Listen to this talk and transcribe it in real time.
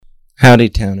Howdy,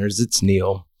 Towners. It's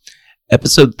Neil.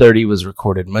 Episode 30 was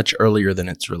recorded much earlier than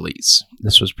its release.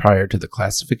 This was prior to the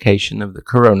classification of the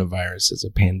coronavirus as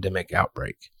a pandemic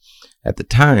outbreak. At the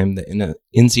time, the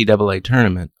NCAA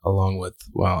tournament, along with,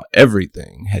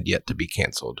 everything, had yet to be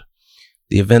canceled.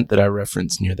 The event that I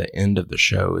referenced near the end of the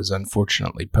show is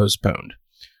unfortunately postponed.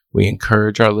 We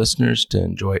encourage our listeners to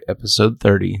enjoy episode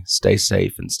 30, stay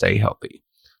safe, and stay healthy.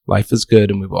 Life is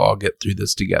good, and we will all get through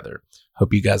this together.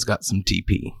 Hope you guys got some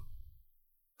TP.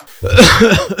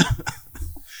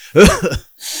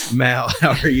 Mal,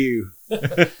 how are you?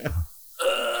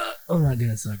 I'm not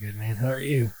doing so good, man. How are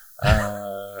you?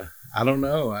 I don't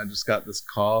know. I just got this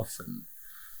cough and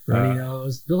runny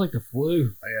nose. Feels like the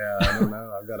flu. Yeah, I don't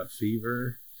know. I've got a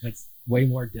fever. It's way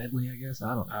more deadly, I guess.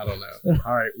 I don't know.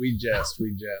 All right, we jest.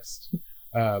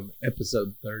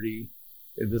 Episode 30.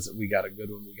 We got a good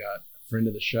one. We got a friend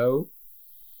of the show,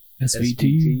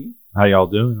 SVT. How y'all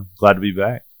doing? I'm glad to be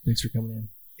back. Thanks for coming in.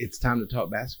 It's time to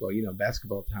talk basketball. You know,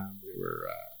 basketball time. We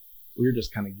were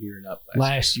just kind of gearing up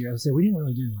last year. I would say we didn't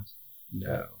really do much.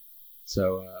 No.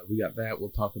 So we got that.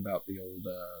 We'll talk about the old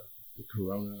the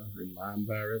corona and Lyme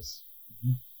virus,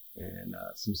 and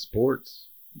some sports.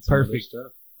 And some Perfect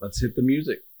stuff. Let's hit the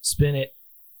music. Spin it.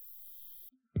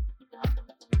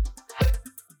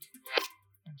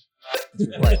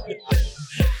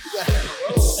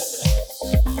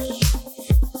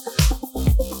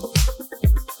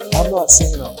 I'm not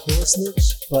saying I'm a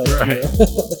snitch, but right.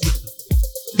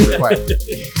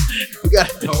 We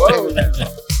got.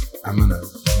 I'm gonna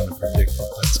predict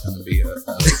that's gonna be a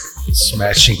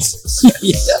smashing success.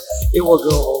 Yeah, it will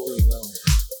go over well.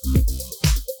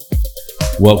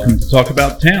 Welcome to Talk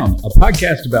About Town, a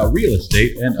podcast about real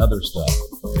estate and other stuff.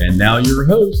 And now your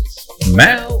hosts,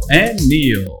 Mal and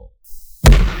Neil.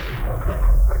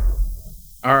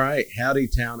 All right, howdy,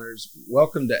 Towners.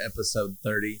 Welcome to episode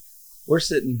 30. We're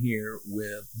sitting here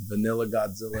with Vanilla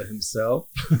Godzilla himself.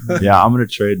 Yeah, I'm going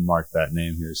to trademark that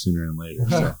name here sooner than later.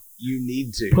 So. You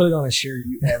need to. Put it on a shirt.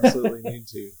 You absolutely need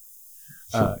to.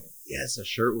 Yes, a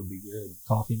shirt would be good.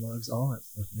 Coffee mugs, all that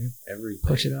stuff, man. Everything.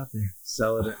 Push it out there.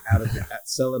 Sell it out of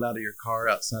your car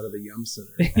outside of the Yum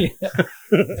Center. Yeah.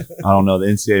 I don't know. The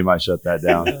NCAA might shut that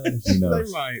down. Who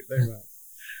knows? They might.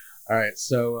 All right,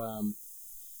 so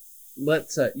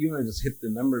let's. You want to just hit the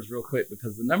numbers real quick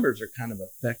because the numbers are kind of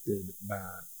affected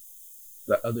by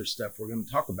the other stuff we're going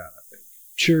to talk about, I think.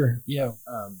 Sure. Yeah.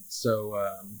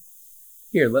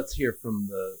 Here, let's hear from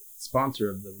the sponsor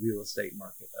of the real estate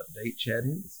market update, Chad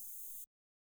Hennessy.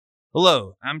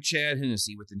 Hello, I'm Chad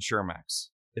Hennessy with InsureMax.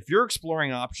 If you're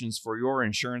exploring options for your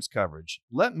insurance coverage,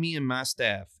 let me and my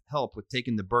staff help with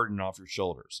taking the burden off your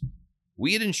shoulders.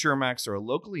 We at InsureMax are a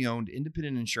locally owned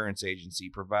independent insurance agency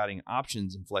providing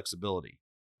options and flexibility.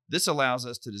 This allows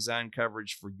us to design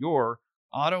coverage for your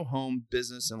auto, home,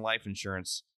 business, and life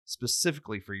insurance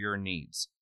specifically for your needs.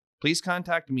 Please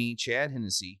contact me, Chad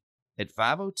Hennessy, at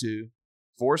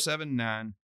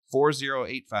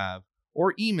 502-479-4085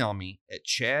 or email me at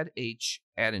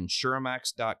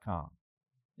chadh@insuramax.com.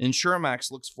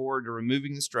 InsureMax looks forward to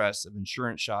removing the stress of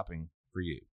insurance shopping for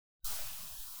you.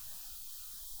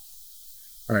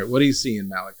 All right, what are you seeing,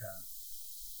 Malachi?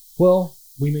 Well,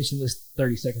 we mentioned this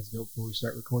 30 seconds ago before we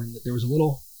start recording that there was an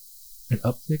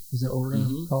uptick. Is that what we're going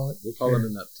to call it? We'll call it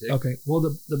an uptick. Okay. Well,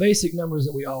 the basic numbers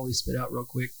that we always spit out real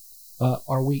quick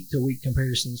are week-to-week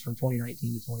comparisons from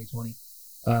 2019 to 2020.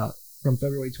 From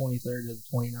February 23rd to the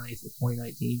 29th of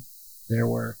 2019, there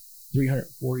were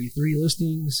 343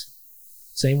 listings.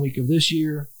 Same week of this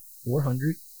year,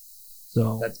 400.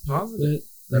 So that's positive.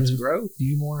 That's growth. A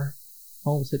few more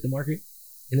homes hit the market.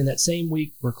 And then that same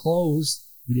week for closed,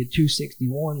 we did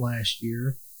 261 last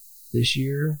year. This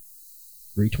year,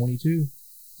 322.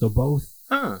 So both.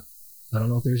 I don't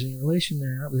know if there's any relation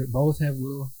there. They both have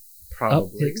little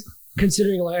upticks.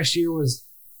 Considering last year was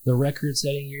the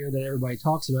record-setting year that everybody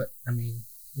talks about. I mean,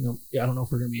 I don't know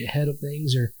if we're going to be ahead of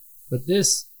things but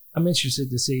this, I'm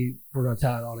interested to see if we're going to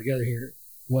tie it all together here.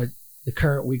 What the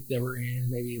current week that we're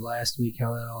in, maybe last week,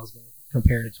 how that all is going to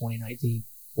compare to 2019,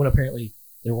 when apparently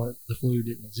the flu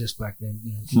didn't exist back then.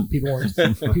 People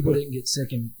didn't get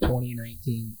sick in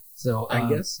 2019. So I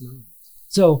guess not.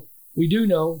 So we do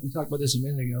know, we talked about this a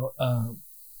minute ago,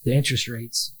 the interest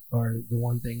rates are the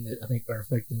one thing that I think are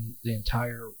affecting the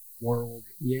entire world.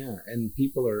 Yeah, and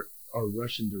people are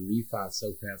rushing to refi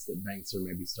so fast that banks are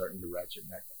maybe starting to ratchet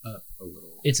back up a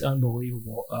little. It's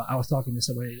unbelievable. I was talking to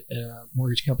somebody at a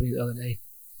mortgage company the other day,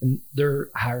 and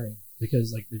they're hiring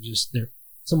because they're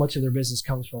so much of their business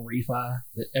comes from refi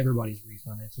that everybody's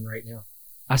refinancing right now.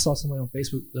 I saw somebody on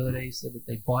Facebook the other day said that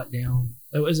they bought down.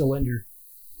 It was a lender.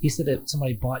 He said that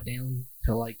somebody bought down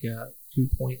to like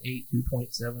 2.8,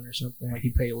 2.7 or something. Like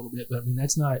he'd pay a little bit, but I mean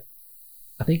that's not.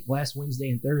 I think last Wednesday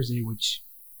and Thursday, which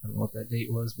I don't know what that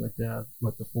date was, but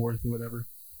what the 4th or whatever,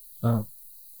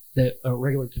 that a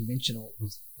regular conventional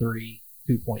was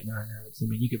 32.9 hours. I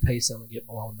mean, you could pay some and get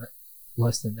below that,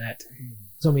 less than that.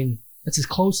 So I mean, that's as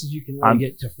close as you can really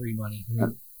get to free money. I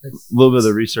mean, a little bit of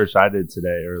the research I did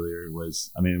today earlier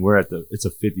was, I mean, we're at it's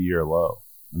a 50-year low.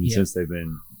 I mean, since they've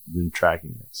been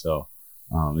tracking it. So,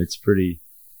 it's pretty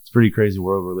crazy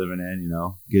world we're living in, you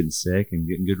know, getting sick and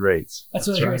getting good rates. That's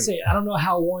what I was going to say. I don't know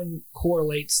how one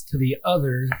correlates to the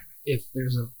other. If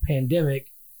there's a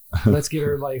pandemic, let's give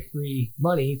everybody free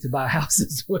money to buy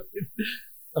houses with.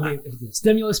 I mean, if it's a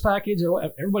stimulus package or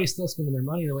what, everybody's still spending their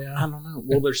money the way I don't know.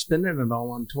 Well, they're spending it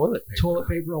all on toilet paper. Toilet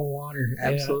paper and water.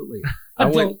 Absolutely. Yeah.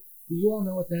 Do you all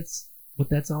know what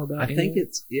that's all about? I think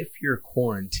it's if you're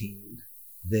quarantined,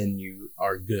 then you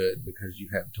are good because you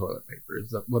have toilet paper.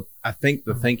 Is what I think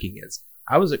the thinking is.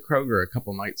 I was at Kroger a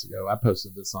couple nights ago. I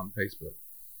posted this on Facebook.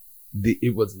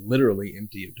 It was literally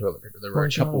empty of toilet paper. There were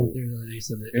a couple. They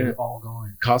said that they were all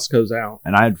gone. Costco's out.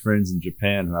 And I had friends in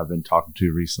Japan who I've been talking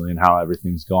to recently and how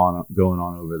everything's going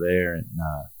on over there. And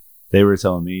they were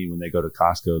telling me when they go to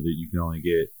Costco that you can only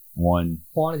get one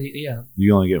quantity. Yeah,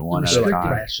 you only get one at a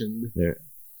time. Rationed.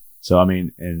 So I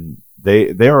mean, and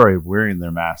they're already wearing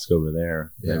their mask over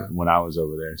there when I was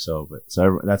over there. So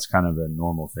that's kind of a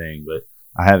normal thing, but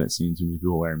I haven't seen too many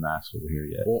people wearing masks over here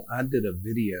yet. Well, I did a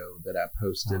video that I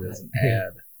posted as an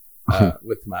ad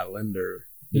with my lender.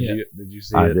 Did you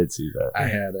see it? I did see that. I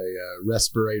had a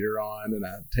respirator on, and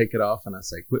I take it off, and I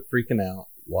say, "Quit freaking out,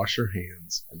 wash your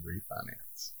hands, and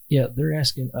refinance." Yeah, they're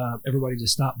asking everybody to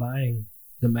stop buying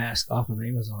the mask off of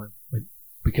Amazon,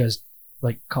 because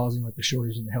causing a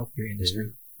shortage in the healthcare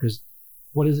industry. Because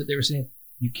what is it they were saying?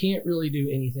 You can't really do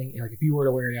anything. Like if you were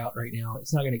to wear it out right now,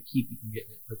 it's not going to keep you from getting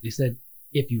it. But they said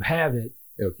if you have it,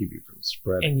 it'll keep you from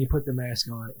spreading. And you put the mask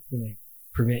on, it's going to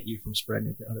prevent you from spreading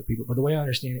it to other people. But the way I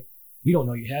understand it, you don't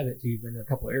know you have it until you've been to a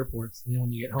couple of airports, and then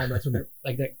when you get home, that's when they're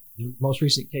that. The most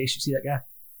recent case, you see that guy?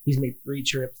 He's made 3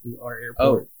 trips through our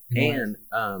airport. Oh, and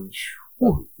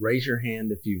raise your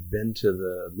hand if you've been to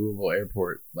the Louisville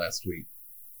airport last week.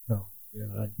 Oh,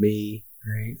 yeah. Me.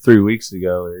 Great. 3 weeks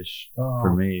ago-ish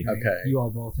for me. Okay. You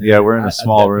all both have it. We're in a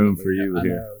small room for you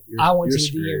here. I went to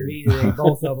the DMV today,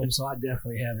 both of them, so I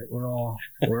definitely have it. We're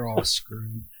all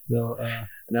screwed. So,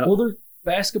 well, their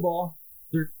basketball,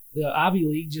 the Ivy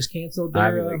League just canceled their.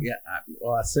 Ivy League,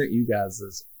 I sent you guys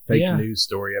this fake news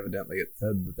story. Evidently, it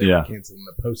said that they were canceling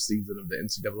the postseason of the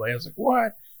NCAA. I was like,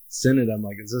 what? Sent it. I'm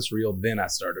like, is this real? Then I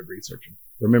started researching.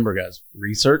 Remember, guys,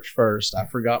 research first. I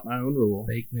forgot my own rule.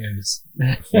 Fake news.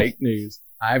 Fake news.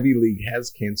 Ivy League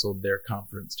has canceled their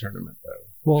conference tournament, though.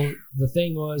 Well, the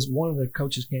thing was, one of the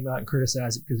coaches came out and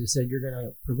criticized it because they said, you're going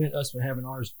to prevent us from having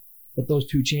ours, but those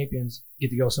 2 champions get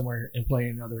to go somewhere and play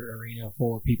in another arena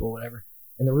full of people, whatever.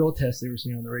 And the real test they were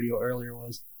seeing on the radio earlier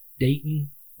was Dayton.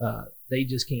 They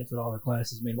just canceled all their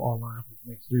classes, made them online for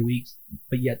the next 3 weeks,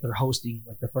 but yet they're hosting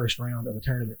the first round of the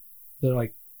tournament. So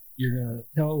you're going to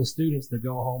tell the students to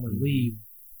go home and leave,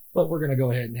 but we're going to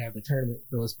go ahead and have the tournament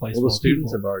for this place. Well, the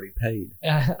students have already paid.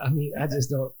 I mean, I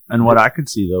just don't. And what I could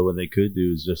see though, what they could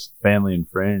do is just family and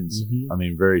friends. Mm-hmm. I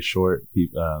mean, very short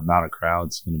amount of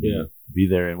crowds going to be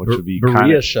there, and which would be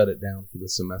Berea shut it down for the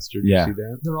semester. Did you see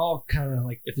that? They're all kind of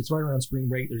if it's right around spring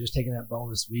break, they're just taking that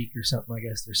bonus week or something. I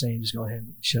guess they're saying just go ahead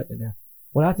and shut it down.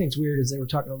 What I think's weird is they were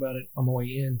talking about it on the way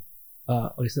in.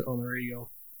 Like I said on the radio,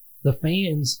 the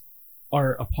fans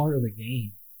are a part of the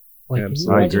game. Can you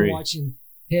imagine watching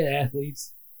head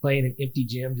athletes playing an empty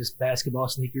gym, just basketball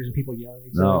sneakers and people yelling?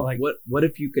 No. What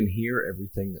if you can hear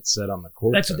everything that's said on the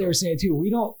court? That's what they were saying too.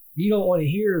 You don't want to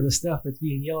hear the stuff that's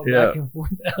being yelled back and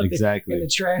forth out exactly. and the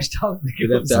trash talk that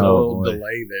goes on. That little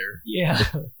delay there. Yeah.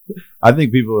 I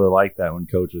think people would like that when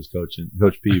Coach was coaching.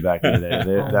 Coach P back in the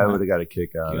day. That would have got a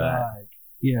kick out of that.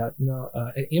 Yeah, no,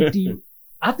 an empty.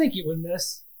 I think it would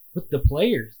mess with the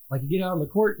players. You get out on the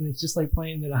court and it's just like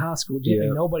playing in a high school gym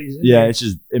and nobody's in there. It's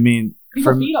just. I mean,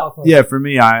 people feed off of it. For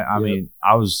me, I mean,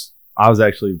 I was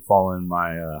actually following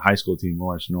my high school team,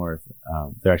 Lawrence North.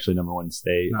 They're actually number 1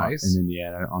 state in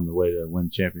Indiana, on the way to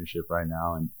win championship right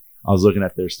now. And I was looking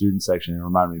at their student section, and it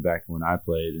reminded me back when I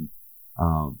played. And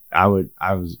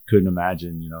couldn't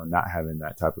imagine, not having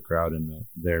that type of crowd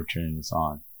there cheering us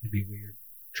on. It'd be weird.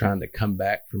 Trying to come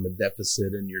back from a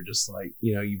deficit, and you're just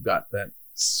you've got that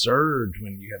surge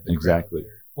when you have the crowd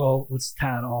there. Well, let's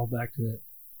tie it all back to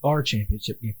our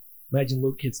championship game. Imagine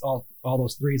Luke hits all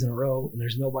those threes in a row, and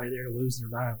there's nobody there to lose their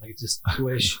mind. It's just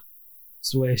swish,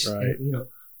 swish. Right. And,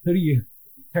 who do you?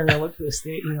 turn around, look for the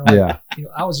state.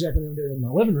 I was jumping into my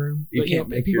living room,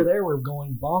 but people there were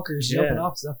going bonkers, jumping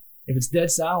off stuff. If it's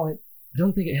dead silent, I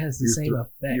don't think it has the same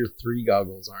effect. Your 3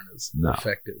 goggles aren't as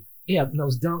effective. Yeah,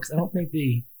 those dunks, I don't think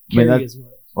they carry as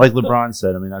much. Like LeBron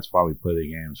said, that's why we play the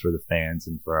games, for the fans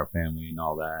and for our family and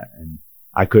all that. And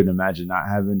I couldn't imagine not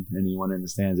having anyone in the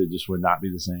stands. It just would not be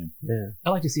the same. Yeah. I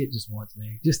like to see it just once,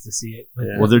 maybe, just to see it.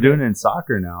 Well, they're doing it in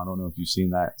soccer now. I don't know if you've seen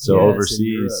that. So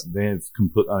overseas, they have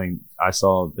I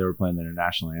saw they were playing their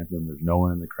national anthem. There's no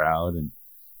one in the crowd. And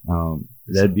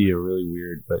that'd be a really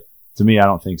weird, but to me, I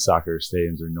don't think soccer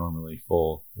stadiums are normally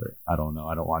full. But I don't know.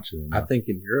 I don't watch it enough. I think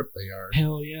in Europe they are.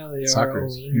 Hell yeah, they are.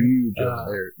 Soccer's huge over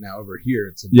there. Now over here,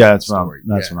 it's a that's what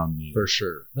I mean. For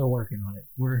sure. They're working on it.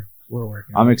 We're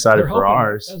working. I'm excited for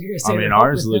ours.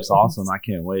 Ours looks awesome. I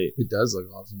can't wait. It does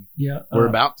look awesome. Yeah, we're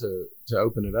about to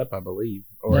open it up, I believe,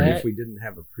 or if we didn't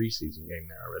have a preseason game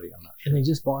there already, I'm not sure. And they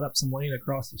just bought up some land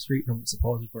across the street from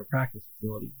supposedly for a practice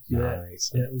facility. Nice.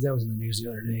 That was in the news the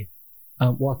other day.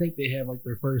 Well, I think they have like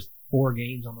their first 4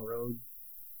 games on the road,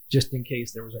 just in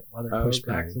case there was like weather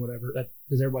pushbacks or whatever.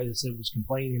 Because everybody that said was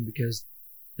complaining because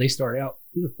they start out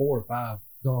either 4 or 5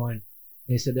 gone. And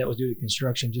they said that was due to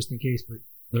construction, just in case. But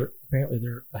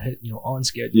they're ahead, on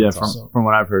schedule. Yeah, from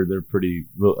what I've heard, they're pretty.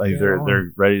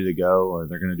 They're ready to go, or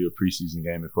they're going to do a preseason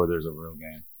game before there's a real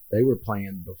game. They were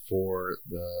playing before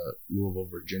the Louisville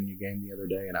Virginia game the other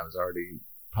day, and I was already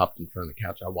popped in front of the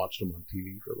couch. I watched them on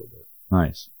TV for a little bit.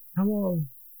 Nice. How long?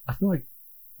 I feel like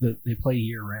they play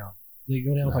year round. They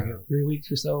go down like 3 weeks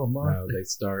or so, a month. No, they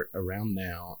start around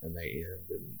now and they end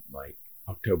in like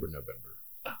October, November.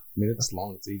 I mean, it's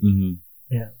long. It's easy. Mm-hmm.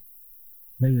 Yeah.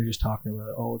 Maybe they're just talking about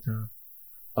it all the time.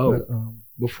 Oh, but,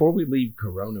 before we leave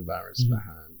coronavirus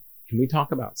behind, can we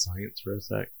talk about science for a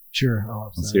sec? Sure.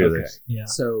 Let's hear this. Yeah.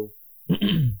 So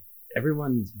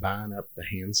everyone's buying up the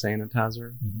hand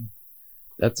sanitizer. Mm-hmm.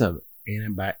 That's an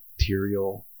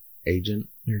antibacterial agent.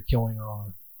 You're killing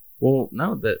all. Well,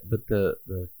 no, but the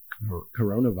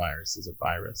coronavirus is a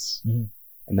virus,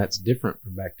 and that's different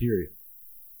from bacteria.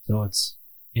 So it's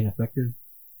ineffective.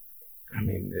 I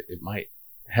mean, it might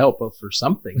help us for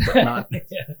something, but not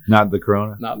not the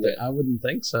corona. Not that I wouldn't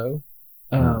think so.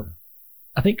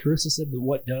 I think Carissa said that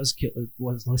what does kill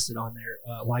was listed on there,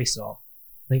 Lysol.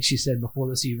 I think she said before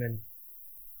this even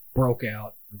broke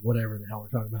out, or whatever the hell we're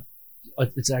talking about.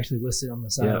 It's actually listed on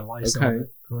the side of Lysol,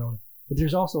 Corona. But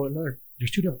there's also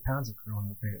there's 2 different kinds of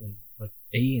Corona, apparently, like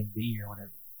A and B or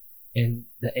whatever. And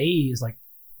the A is like,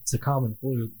 it's a common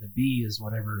flu. The B is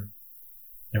whatever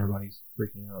everybody's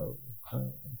freaking out over.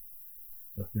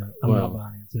 I'm not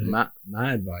buying into it.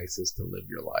 My advice is to live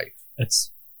your life.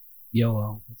 That's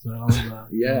YOLO. That's what I'm about.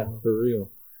 Yeah, for real.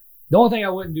 The only thing I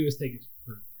wouldn't do is take a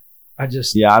cruise. I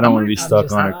don't want to be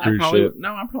stuck on a cruise ship.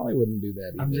 No, I probably wouldn't do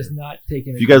that either. I'm just not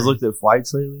taking it. You guys looked at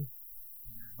flights lately?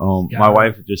 My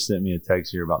wife just sent me a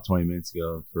text here about 20 minutes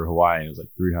ago for Hawaii. It was like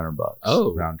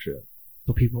 $300 round trip.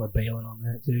 So people are bailing on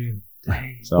that too.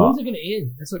 Dang. So, when's it going to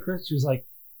end? That's what Chris was like.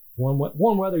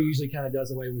 Warm weather usually kind of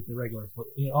does away with the regular flu.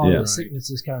 All the sickness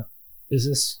is kind of. Is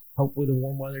this hopefully the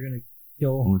warm weather going to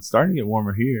kill? Well, it's starting to get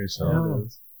warmer here, so it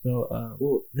is. So,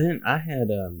 well, then I had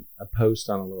a post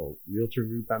on a little realtor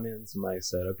group I'm in. Somebody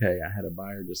said, okay, I had a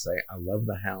buyer just say, I love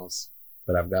the house,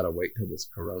 but I've got to wait till this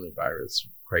coronavirus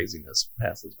craziness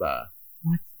passes by.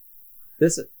 What?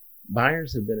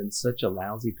 Buyers have been in such a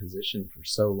lousy position for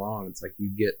so long. It's like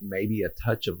you get maybe a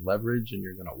touch of leverage and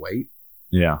you're going to wait.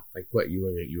 Yeah. Like what, you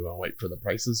want to wait for the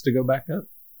prices to go back up?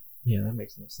 Yeah, that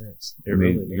makes no sense. You're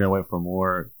going to wait for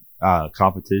more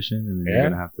competition, and then you're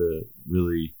going to have to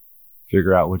really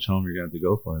figure out which home you're going to have to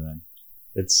go for then.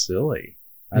 It's silly.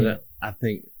 Yeah. I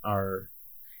think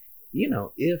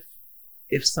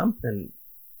if something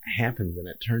happens and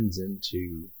it turns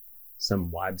into some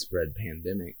widespread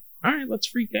pandemic, all right, let's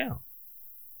freak out.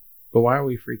 But why are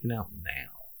we freaking out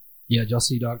now? Yeah, did y'all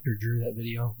see Dr. Drew, that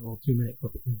video? A little 2-minute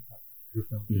clip of Dr. Drew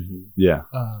film. Mm-hmm. Yeah.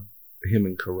 Him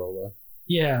and Corolla.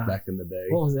 Yeah. Back in the day.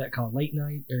 What was that called? Late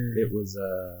Night? Or it was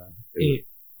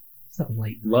something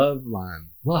late night. Love Line.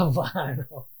 Love Line.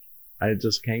 I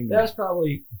just came to That's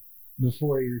probably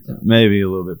before your time. Maybe a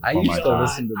little bit before I used to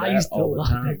listen to that all the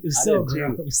time. It's so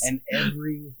gross. And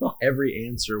every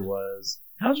answer was,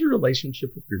 how's your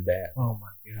relationship with your dad? Oh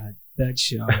my God. That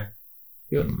show.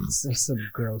 There's some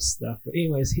gross stuff. But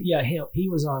anyways, yeah, he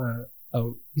was on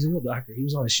he's a real doctor. He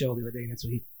was on a show the other day, and that's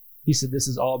what he said, this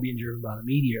is all being driven by the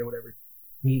media or whatever.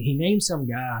 He named some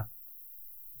guy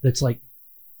that's like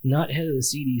not head of the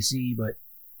CDC, but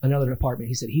another department.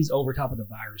 He said he's over top of the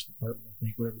virus department, I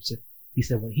think, whatever he said. He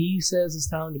said when he says it's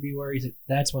time to be worried, he's like,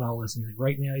 that's when I'll listen. He's like,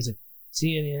 right now, he's like,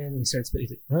 CNN, and he starts speaking.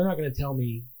 He's like, they're not going to tell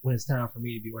me when it's time for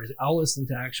me to be worried. I'll listen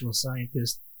to actual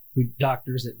scientists,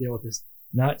 doctors that deal with this,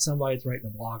 not somebody that's writing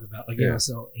a blog about, like,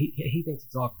 so he thinks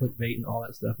it's all clickbait and all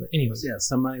that stuff. But anyways. Yeah,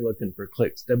 somebody looking for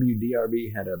clicks.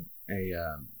 WDRB had a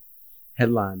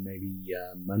headline maybe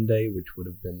Monday, which would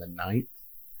have been the 9th,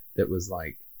 that was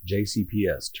like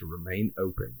JCPS to remain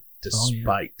open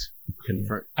despite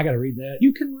confirm. I got to read that.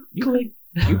 You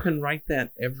can write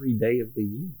that every day of the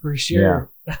year. For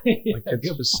sure. Like, it's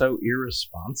just so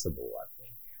irresponsible, I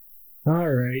think. All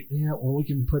right. Yeah, well, we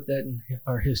can put that in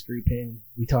our history pen.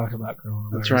 We talked about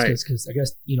coronavirus. That's right. Because I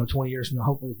guess, 20 years from now,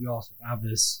 hopefully if we all survive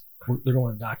this, they're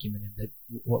going to document it, that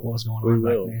what was going on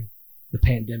back then, the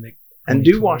pandemic. And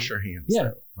do wash your hands. Yeah.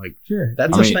 Though. Like, sure.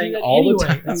 That's a thing all the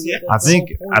time.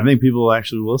 I think people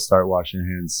actually will start washing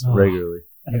their hands regularly.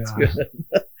 That's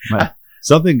good.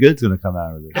 Something good's going to come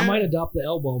out of this. I might adopt the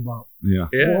elbow bump. Yeah.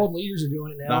 World leaders are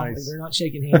doing it now. Nice. Like, they're not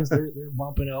shaking hands. They're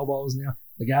bumping elbows now.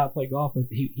 The guy I played golf with,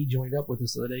 he joined up with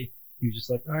us the other day. He was just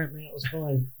like, all right, man, it was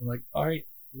fun. I'm like, all right,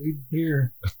 dude,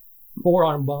 here.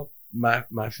 Forearm bump.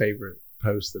 My favorite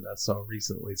post that I saw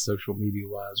recently, social media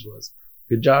wise, was,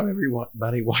 good job,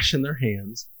 everybody washing their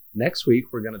hands. Next week,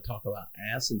 we're going to talk about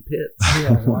ass and pits.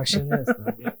 Yeah, washing that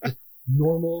stuff. Yeah.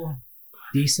 Normal,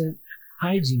 decent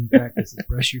hygiene practices.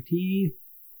 Brush your teeth.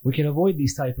 We can avoid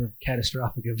these type of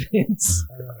catastrophic events.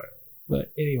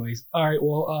 But anyways, all right.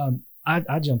 Well,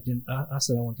 I jumped in. I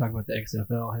said I want to talk about the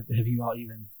XFL. Have you all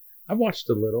even? I've watched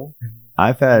a little.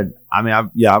 I've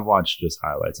watched just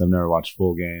highlights. I've never watched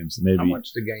full games. Maybe I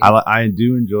watched a game. I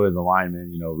do enjoy the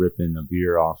lineman, ripping a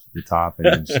beer off the top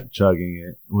and just chugging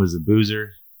it. Was it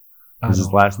Boozer? Was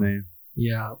his last name?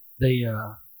 Yeah,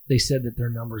 they said that their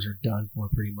numbers are done for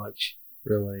pretty much.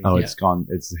 Really? Oh, it's gone.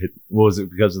 It's hit. Was it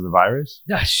because of the virus?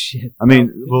 Ah, shit. I mean,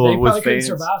 they with probably couldn't fans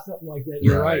survive something like that.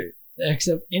 You're right.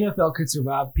 Except NFL could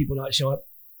survive people not showing up.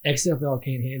 XFL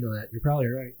can't handle that. You're probably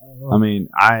right. I don't know. I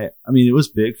mean, it was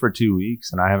big for 2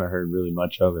 weeks, and I haven't heard really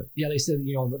much of it. Yeah, they said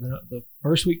the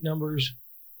first week numbers,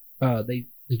 they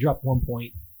dropped 1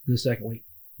 point to the second week.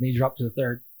 They dropped to the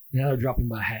third. Now they're dropping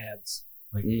by halves.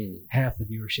 Like half the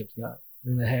viewership's got,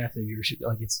 and the half the viewership,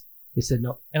 like they said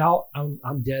no. And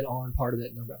I'm dead on part of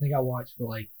that number. I think I watched for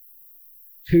like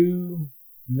 2,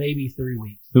 maybe 3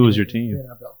 weeks. Who was your team?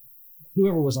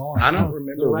 Whoever was on. I don't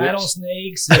remember the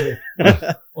rattlesnakes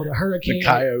or the hurricane, the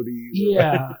coyotes.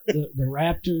 Yeah, the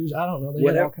Raptors. I don't know. They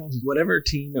had all kinds of whatever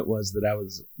team it was that I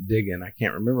was digging. I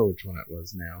can't remember which one it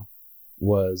was now.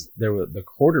 Was there was the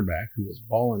quarterback who was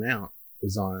balling out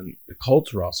was on the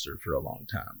Colts roster for a long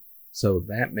time. So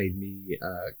that made me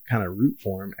kind of root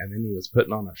for him, and then he was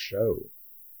putting on a show.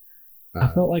 I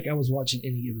felt like I was watching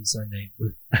Any Given Sunday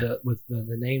with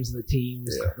the names of the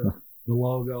teams, the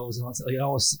logos, and all that. Like, it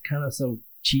all was kind of so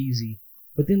cheesy.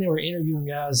 But then they were interviewing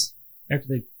guys after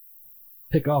they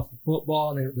pick off the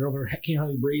football, and they're over, can't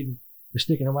hardly breathe. They're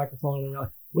sticking a microphone in their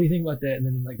mouth. What do you think about that? And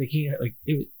then they can't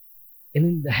it. And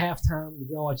then the halftime,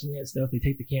 y'all watching that stuff, they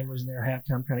take the cameras in there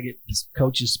halftime trying to get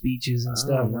coaches' speeches and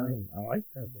stuff. Right? I like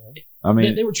that, though. I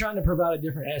mean, they were trying to provide a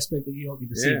different aspect that you don't get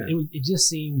to see. It just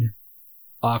seemed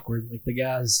awkward. Like, the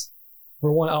guys,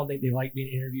 for one, I don't think they like being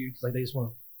interviewed because they just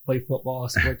want to play football,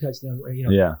 score touchdowns.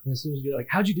 Yeah. And as soon as you're like,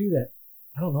 how'd you do that?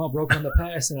 I don't know. I broke on the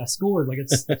pass and I scored. Like,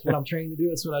 that's what I'm trained to do.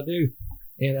 That's what I do.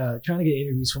 And trying to get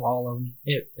interviews from all of them,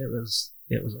 it was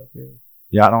okay.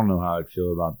 Yeah, I don't know how I'd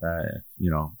feel about that.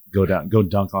 Go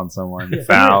dunk on someone,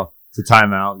 foul, it's a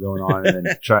timeout going on, and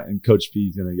then and Coach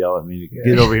P's gonna yell at me to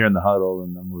get over here in the huddle,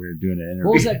 and I'm over here doing an interview.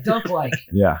 What was that dunk like?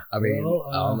 Yeah, I mean,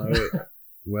 I don't know. It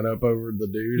went up over the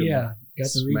dude. Yeah, and got the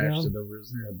smashed rebound. it over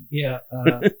his head. Yeah,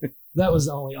 that was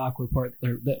the only awkward part. The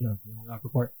only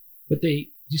awkward part. But do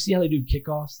you see how they do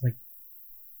kickoffs? Like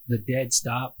the dead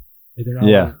stop. Like, they're not.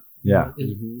 Yeah.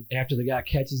 After the guy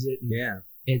catches it. And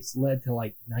it's led to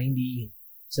like 97%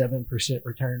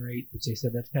 return rate, which they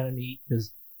said that's kind of neat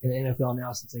because in the NFL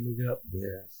now, since they moved it up,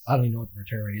 I don't even know what the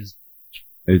return rate is.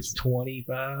 It's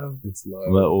 25. It's low.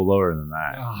 Lower than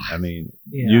that. I mean,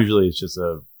 usually it's just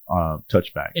a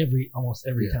touchback. Almost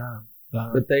every time.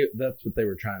 But that's what they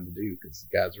were trying to do because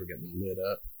guys were getting lit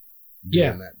up.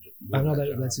 I know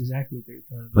that's exactly what they were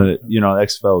trying to do. But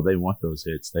XFL, they want those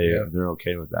hits. They're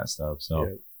okay with that stuff.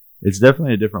 So it's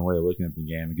definitely a different way of looking at the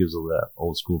game. It gives that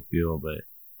old school feel, but.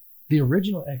 The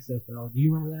original XFL, do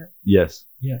you remember that? Yes.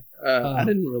 Yeah. I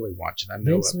didn't really watch it. I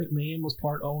know Vince McMahon was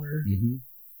part owner. Mm-hmm.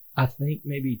 I think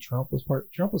maybe Trump was part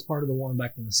of the one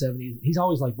back in the 70s. He's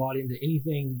always bought into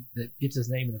anything that gets his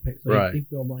name in the picture. So he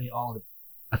throw money at all of it.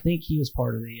 I think he was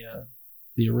part of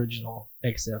the original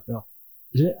XFL.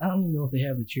 I don't even know if they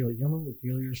have the cheerleaders. Do you remember the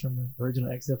cheerleaders from the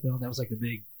original XFL? That was like the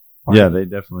big Yeah, they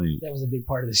definitely. That was a big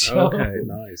part of the show. Okay,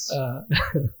 nice.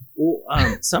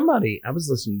 Well, somebody, I was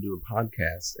listening to a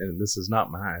podcast, and this is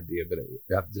not my idea, but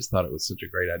I just thought it was such a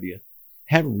great idea.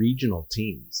 Have regional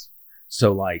teams.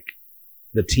 So, like,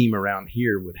 the team around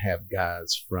here would have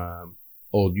guys from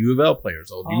old U of L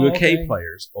players, old U of K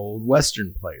players, old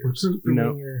Western players,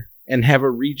 and have a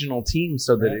regional team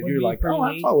so that you're like, oh,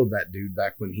 I followed that dude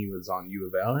back when he was on U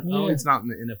of L. And, oh, it's not in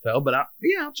the NFL, but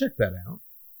I'll check that out.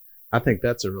 I think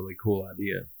that's a really cool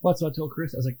idea. Well, that's what I told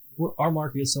Chris. I was like, our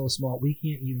market is so small, we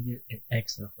can't even get an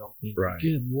XFL team. Right.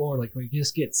 Good Lord. Like, we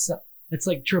just get it's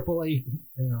like AAA,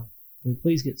 we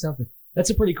please get something. That's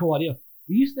a pretty cool idea.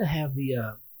 We used to have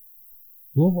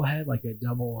Louisville had like a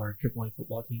double or AAA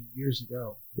football team years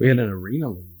ago. We had an arena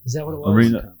league. Is that what it was?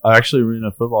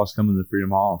 Arena football is coming to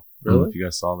Freedom Hall. Really? I don't know if you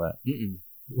guys saw that.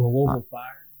 Louisville Fire.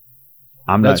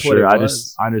 I'm not sure. I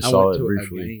just saw it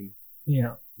briefly.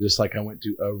 Yeah. Just like I went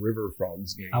to a River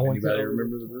Frogs game. Anybody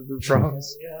remember the River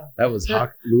Frogs? Yeah. That was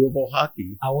Louisville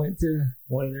hockey. I went to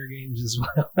one of their games as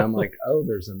well. I'm like, oh,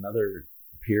 there's another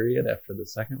period after the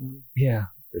second one? Yeah.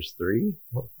 There's 3?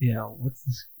 Well, yeah. What's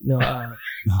this? No, I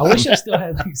wish I still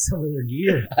had like some of their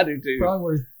gear. I do too. Probably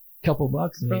worth a couple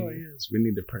bucks. Probably is. We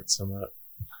need to print some up.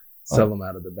 Sell them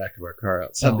out of the back of our car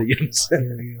outside the game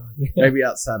center. Maybe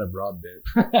outside of Broadbent.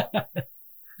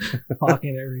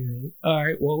 Hawking everything. All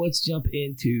right. Well, let's jump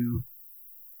into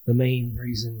the main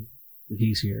reason that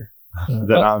he's here.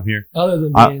 That I'm here. Other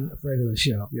than being a friend of the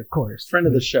show, of course. Friend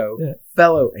of the show. Yeah.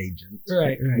 Fellow agent.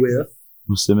 Right. With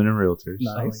Muslimin and Realtors.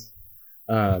 Nice.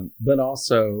 But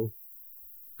also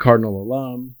Cardinal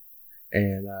alum.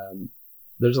 And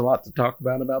there's a lot to talk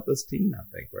about this team, I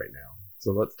think, right now.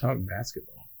 So let's talk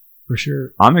basketball. For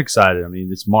sure. I'm excited. I mean,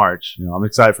 it's March. I'm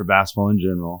excited for basketball in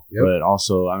general, but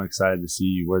also I'm excited to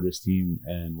see where this team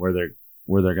and where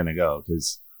they're going to go.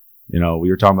 Because, we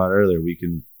were talking about earlier, we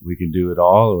can do it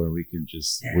all, or we can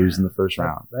just lose in the first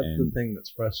round. That's the thing that's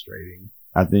frustrating.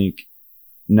 I think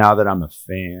now that I'm a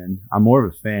fan, I'm more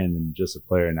of a fan than just a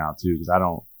player now too.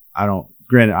 Because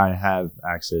granted, I have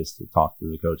access to talk to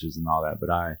the coaches and all that, but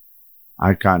I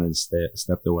kind of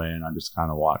stepped away and I just kind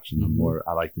of watch, and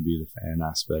I like to be the fan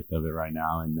aspect of it right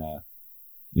now. And,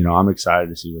 I'm excited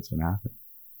to see what's going to happen.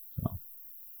 So.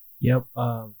 Yep.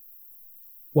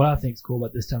 What I think is cool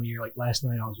about this time of year, like last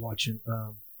night I was watching,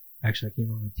 actually I can't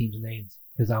remember the team's names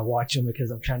because I watch them because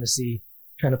I'm trying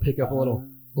to pick up a little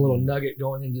nugget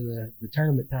going into the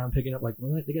tournament time, picking up like,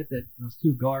 well, they got those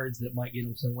 2 guards that might get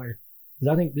them somewhere.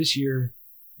 Because I think this year,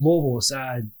 Louisville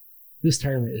aside, this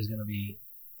tournament is going to be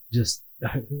just,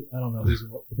 I don't know who's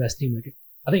the best team.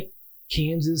 I think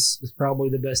Kansas is probably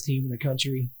the best team in the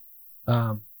country.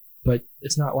 But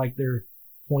it's not like they're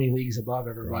 20 leagues above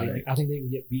everybody. Right. I think they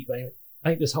can get beat by it. I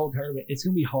think this whole tournament, it's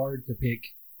going to be hard to pick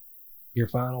your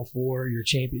Final Four, your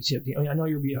championship team. I mean, I know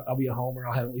I'll be a homer.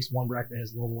 I'll have at least one bracket that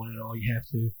has Louisville in it all. You have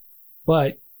to.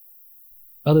 But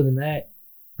other than that,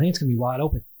 I think it's going to be wide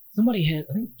open. I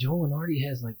think Joe Lunardi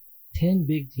has like 10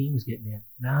 big teams getting in,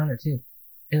 9 or 10.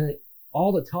 And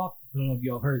all the talk, I don't know if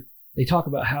y'all heard, they talk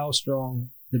about how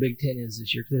strong the Big Ten is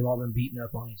this year because they've all been beating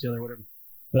up on each other or whatever.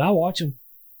 But I watch them.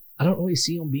 I don't really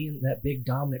see them being that big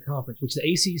dominant conference, which the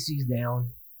ACC's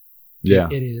down. Yeah.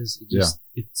 It is.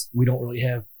 We don't really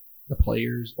have the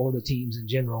players or the teams in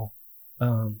general.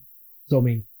 So, I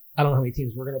mean, I don't know how many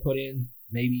teams we're going to put in.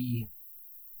 Maybe,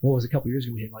 what was a couple years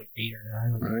ago? We had like 8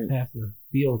 or 9, like half the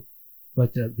field.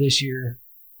 But this year,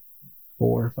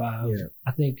 4 or 5. Yeah.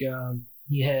 I think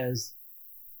he has,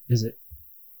 is it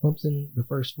Clemson, the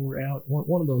first 4 out?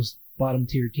 One of those bottom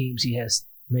tier teams he has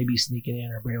maybe sneaking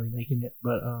in or barely making it.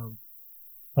 But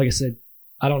like I said,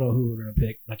 I don't know who we're going to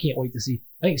pick. I can't wait to see.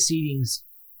 I think seedings,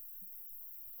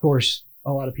 of course,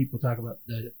 a lot of people talk about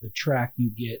the track you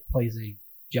get plays a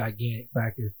gigantic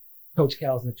factor. Coach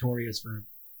Cal's notorious for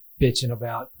bitching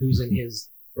about who's in his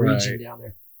region down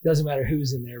there. Doesn't matter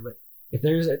who's in there, but if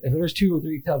there's 2 or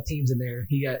 3 tough teams in there,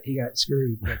 he got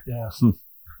screwed. But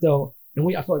so,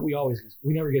 and I feel like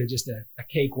we never get just a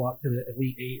cakewalk to the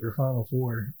Elite 8 or Final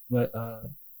 4. But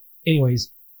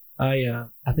anyways, I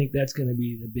think that's going to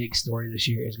be the big story this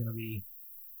year. Is going to be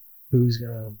who's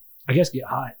going to, I guess, get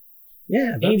hot.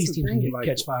 Yeah, and these teams can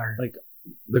catch fire. Like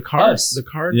the Cards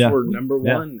were number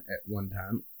 1 at one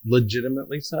time,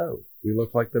 legitimately so. We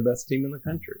look like the best team in the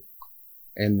country,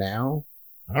 and now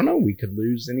I don't know. We could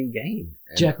lose any game,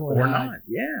 Jekyll and or Hyde. not.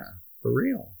 Yeah, for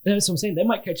real. That's what I'm saying. They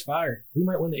might catch fire. We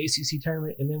might win the ACC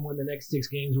tournament and then win the next 6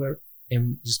 games, whatever,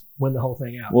 and just win the whole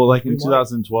thing out. Well, like in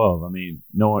 2012, I mean,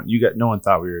 no one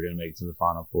thought we were going to make it to the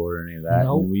Final Four or any of that.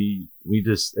 Nope. And it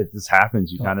just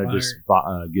happens. You kind of just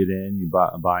get in, you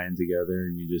buy in together,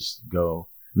 and you just go.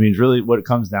 I mean, really, what it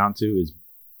comes down to is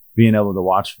being able to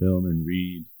watch film and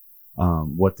read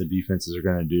what the defenses are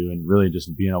going to do, and really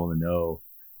just being able to know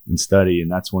and study.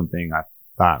 And that's one thing I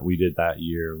thought we did that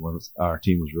year when our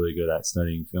team was really good at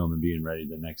studying film and being ready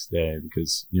the next day,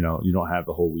 because, you know, you don't have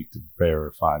the whole week to prepare,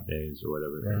 or 5 days or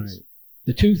whatever it is.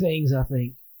 The two things I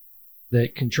think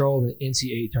that control the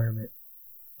NCAA tournament,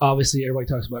 obviously everybody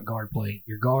talks about guard play.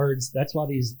 Your guards, that's why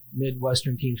these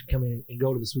Midwestern teams come in and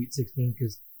go to the Sweet 16,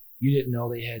 because you didn't know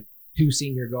they had 2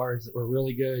 senior guards that were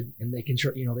really good, and they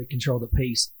control the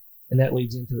pace. And that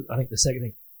leads into, I think, the second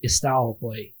thing is style of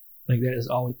play. Like, that is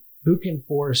always, who can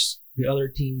force the other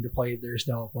team to play their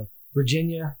style of play?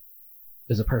 Virginia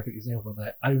is a perfect example of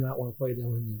that. I do not want to play them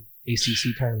in the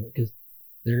ACC tournament, because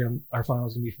our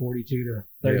finals going to be 42 to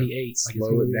 38. Yeah,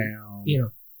 slow it down. You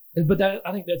know, but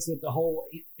I think that's the whole,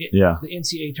 the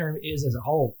NCAA tournament is as a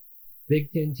whole.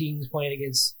 Big Ten teams playing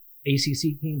against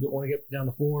ACC teams that want to get down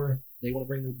the floor. They want to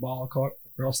bring the ball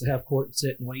across the half court and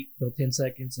sit and wait till 10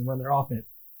 seconds and run their offense.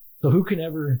 So who can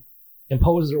ever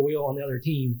impose their will on the other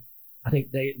team? I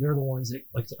think they're the ones that,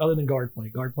 like, other than guard play.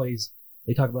 Guard plays,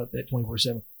 they talk about that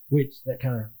 24/7, which that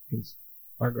kind of, because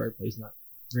our guard play is not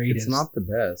great. It's not the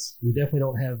best. We definitely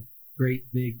don't have great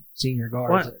big senior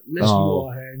guards. Miss you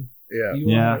all had. Yeah.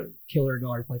 You all had killer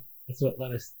guard play. That's what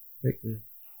let us pick the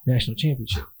national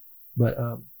championship. But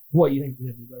what do you think we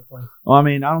have to go play? Well, I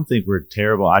mean, I don't think we're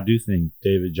terrible. I do think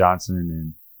David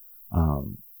Johnson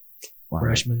and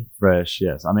freshman. Fresh,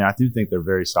 yes. I mean, I do think they're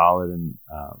very solid, and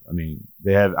I mean,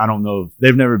 I don't know if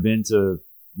they've never been to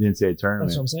the NCAA tournament.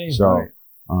 That's what I'm saying. So, right.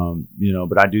 You know,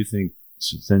 but I do think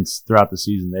since throughout the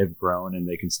season they've grown and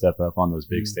they can step up on those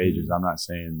big stages. I'm not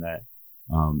saying that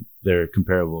they're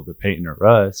comparable to Peyton or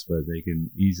Russ, but they can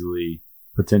easily,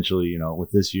 potentially, you know,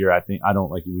 with this year, I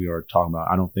don't like we were talking about,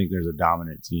 I don't think there's a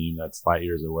dominant team that's light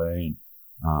years away.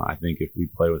 And I think if we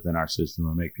play within our system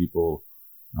and make people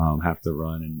have to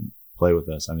run and play with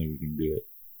us, I think we can do it.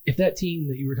 If that team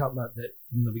that you were talking about that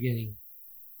from the beginning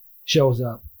shows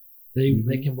up, they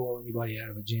can blow anybody out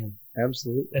of a gym.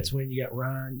 Absolutely. That's when you got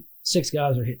Ryan. 6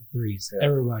 guys are hitting threes. Yeah.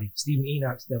 Everybody. Stephen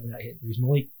Enoch stepping out hitting threes.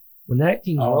 Malik. When that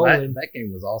team's rolling, that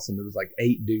game was awesome. It was like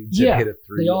 8 dudes that hit a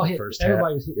three. They all in hit. The first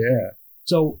everybody half. was hitting. Yeah.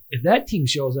 So if that team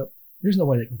shows up, there's no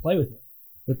way they can play with them.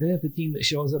 But then if the team that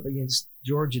shows up against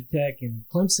Georgia Tech and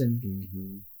Clemson,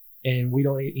 and we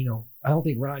don't, you know, I don't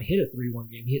think Ryan hit a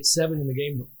 3-1 game. He hit 7 in the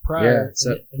game prior.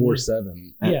 Yeah,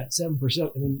 4-7. Yeah, 7 for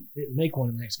 7, and then didn't make one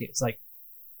in the next game. It's like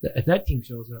if that team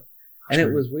shows up. And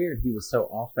it was weird. He was so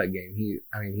off that game. He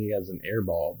has an air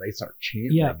ball. They start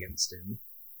chanting against him,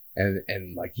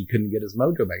 and like he couldn't get his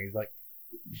mojo back. He's like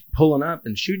pulling up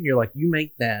and shooting. You're like, you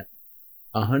make that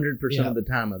 100% of the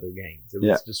time other games. It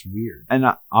was just weird. And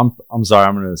I'm sorry,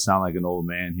 I'm going to sound like an old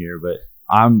man here, but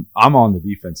I'm on the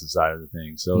defensive side of the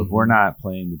thing. So if we're not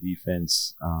playing the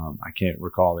defense, I can't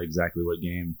recall exactly what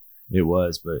game it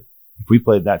was, but if we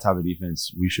played that type of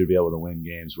defense, we should be able to win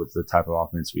games with the type of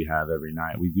offense we have every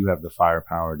night. We do have the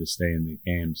firepower to stay in the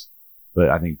games, but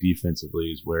I think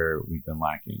defensively is where we've been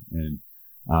lacking. And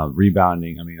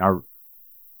rebounding, I mean,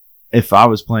 if I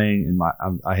was playing in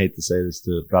I hate to say this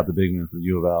about the big men for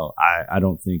U of L, I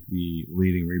don't think the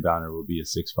leading rebounder will be a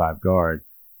 6'5" guard.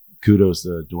 Kudos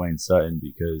to Dwayne Sutton,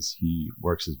 because he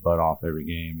works his butt off every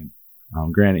game.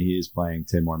 And granted, he is playing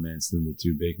 10 more minutes than the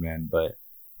 2 big men, but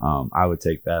I would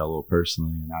take that a little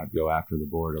personally, and I would go after the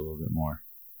board a little bit more.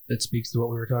 That speaks to what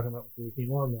we were talking about before we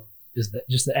came on, though, is that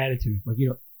just the attitude. Like,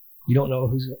 you don't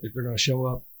know if they're going to show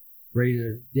up ready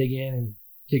to dig in and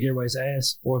kick everybody's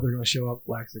ass, or if they're going to show up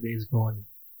lackadaisical and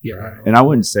get right. And I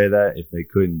wouldn't say that if they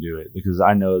couldn't do it, because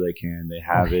I know they can. They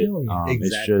have it. Exactly.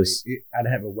 It's just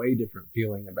I'd have a way different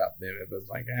feeling about them if it was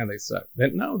like, they suck.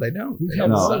 But no, they don't. We've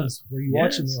had runs where you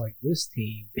watch them, you're like, this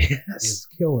team is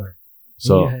killer.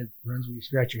 So you had runs where you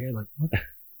scratch your head like, what?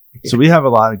 So we have a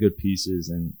lot of good pieces,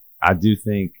 and I do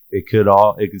think it could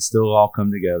still all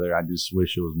come together. I just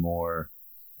wish it was more,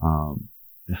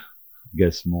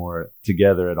 more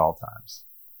together at all times.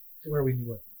 Where we knew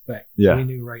what to expect. Yeah. We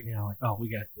knew right now, like, oh, we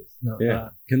got this.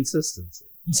 No,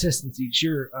 consistency,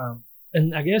 sure.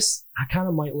 And I guess I kind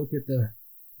of might look at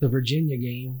the Virginia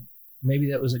game. Maybe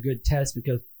that was a good test,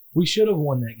 because we should have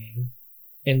won that game,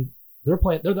 and they're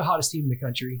the hottest team in the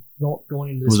country going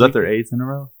into this. Was that their 8th in a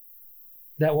row?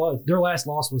 That was their last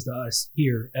loss was to us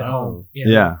here at home.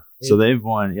 Yeah. So they've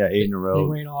won 8 in a row.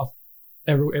 They ran off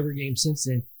every game since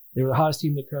then. They were the hottest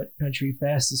team in the country,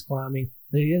 fastest climbing.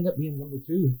 They ended up being number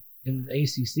 2 in the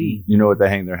ACC. You know what they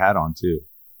hang their hat on too?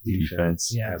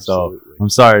 Defense. Yeah, absolutely. So I'm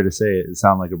sorry to say it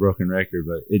sounds like a broken record,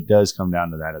 but it does come down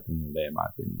to that at the end of the day, in my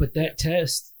opinion. But that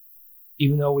test,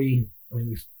 even though we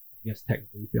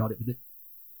technically we failed it, but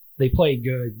they played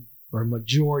good for a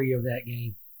majority of that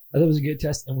game. I thought it was a good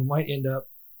test, and we might end up.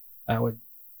 I would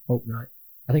hope not.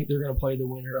 I think they're going to play the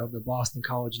winner of the Boston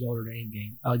College Notre Dame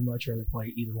game. I'd much rather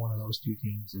play either one of those two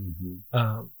teams.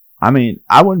 Mm-hmm. I mean,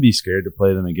 I wouldn't be scared to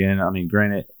play them again. I mean,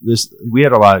 granted, we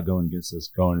had a lot going against us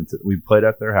going into. We played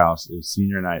at their house. It was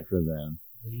senior night for them.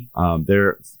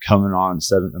 They're coming on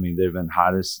 7. I mean, they've been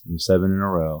hottest 7 in a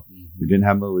row. Mm-hmm. We didn't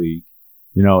have Malik.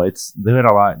 You know, they had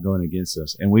a lot going against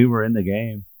us, and we were in the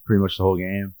game pretty much the whole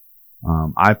game.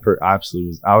 I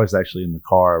was actually in the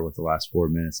car with the last 4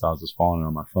 minutes. I was just following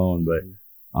on my phone, but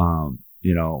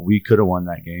you know, we could have won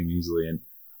that game easily. And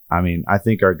I mean, I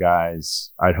think our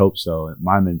guys, I'd hope so.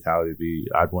 My mentality would be,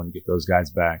 I'd want to get those guys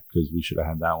back because we should have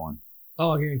had that one.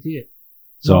 Oh, I guarantee it.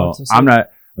 So I'm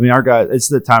not. I mean, our guys. It's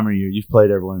the time of year. You've played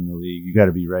everyone in the league. You got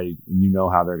to be ready, and you know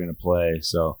how they're going to play.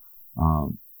 So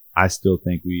I still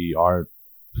think we are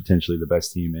potentially the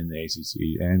best team in the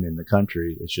ACC and in the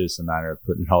country. It's just a matter of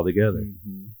putting it all together.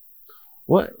 Mm-hmm.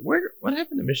 What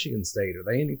happened to Michigan State? Are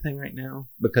they anything right now?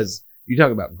 Because you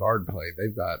talk about guard play,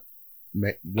 they've got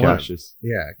Cassius.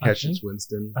 Yeah, Cassius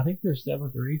Winston. I think they're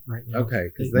 7th or 8th right now. Okay,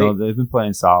 because they've been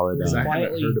playing solid. I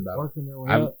haven't heard about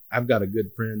it. I've got a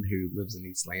good friend who lives in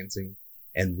East Lansing,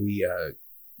 and we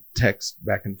text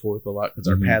back and forth a lot because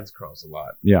our paths cross a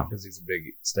lot. Yeah, because he's a big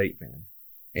State fan,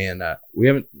 and we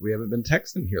haven't been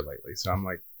texting here lately. So I'm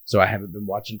like, I haven't been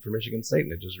watching for Michigan State,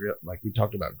 and it just like we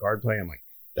talked about guard play. I'm like,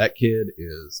 that kid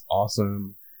is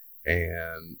awesome,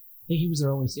 and I think he was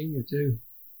their only senior too.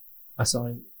 I saw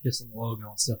him kissing the logo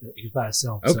and stuff. He was by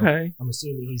himself. Okay. So I'm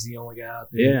assuming he's the only guy out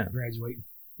there graduating,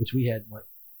 which we had.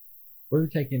 We're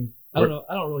taking. I don't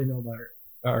really know about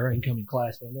our incoming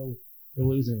class, but I know we're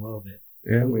losing a little bit.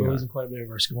 Yeah, we're losing quite a bit of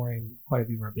our scoring, quite a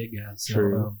few of our big guys. So,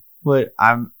 true. But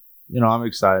I'm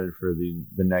excited for the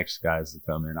next guys to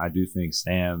come in. I do think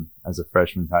Sam, as a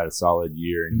freshman, had a solid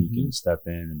year, and he can step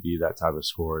in and be that type of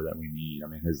scorer that we need. I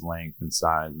mean, his length and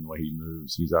size and the way he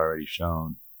moves, he's already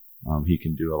shown he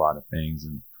can do a lot of things.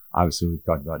 And obviously, we've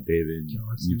talked about David.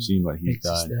 You've seen what he's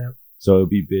done. So it'll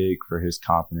be big for his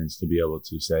confidence to be able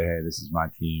to say, hey, this is my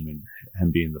team, and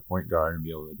him being the point guard and be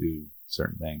able to do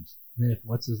certain things. And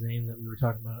what's his name that we were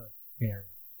talking about? Yeah.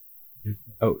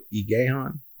 Oh,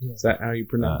 Igahan? Yeah. Is that how you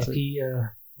pronounce it? If he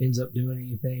ends up doing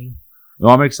anything.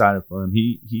 Well, I'm excited for him.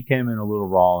 He came in a little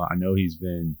raw. I know he's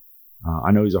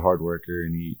a hard worker,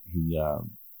 and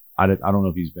I don't know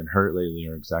if he's been hurt lately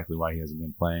or exactly why he hasn't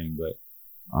been playing, but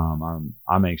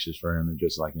I'm anxious for him, and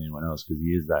just like anyone else, because he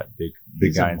is that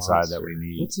big guy inside that we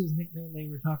need. What's his nickname they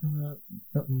were talking about?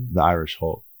 Something. The Irish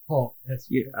Hulk. Hulk. That's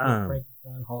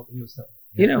Frankenstein Hulk. He was something.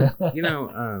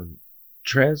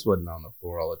 Trez wasn't on the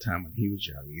floor all the time when he was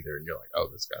young either, and you're like, oh,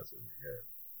 this guy's gonna be good.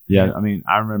 Yeah, I mean,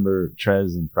 I remember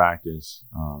Trez in practice.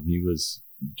 He was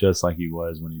just like he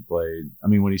was when he played. I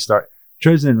mean, when he started,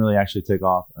 Trez didn't really actually take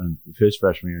off in his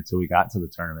freshman year until we got to the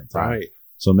tournament time. Right.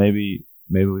 So maybe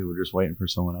we were just waiting for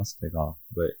someone else to take off.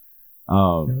 But I'm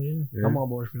on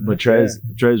board for that. But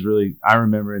Trez really, I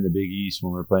remember in the Big East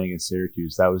when we were playing against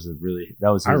Syracuse, that was his game.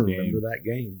 I remember that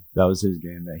game. That was his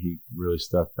game that he really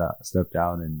stepped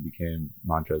out and became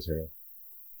Montrezl Harrell.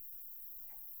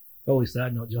 Holy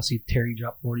side note, did y'all see Terry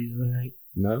drop 40 the other night?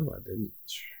 No, I didn't.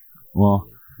 Well,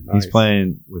 he's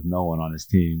playing with no one on his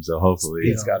team, so hopefully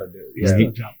he's got to do it. Yeah, he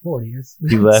dropped 40.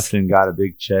 He left and got a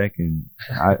big check, and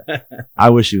I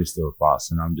wish he was still with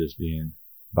Boston. I'm just being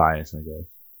biased, I guess.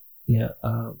 Yeah.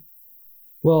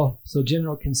 Well, so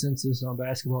general consensus on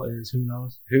basketball is who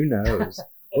knows? Who knows?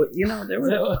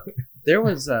 Well, there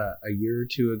was a year or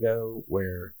two ago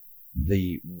where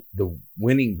the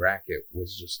winning bracket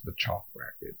was just the chalk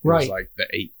bracket. It was like the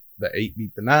eight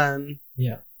beat the 9.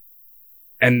 Yeah.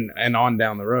 And on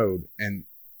down the road, and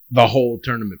the whole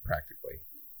tournament practically.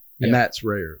 And that's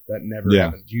rare. That never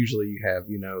happens. Usually you have,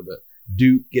 the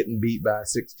Duke getting beat by a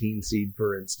 16 seed,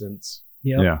 for instance.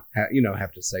 Yeah.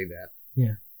 Have to say that.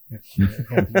 Yeah. Have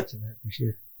to mention that for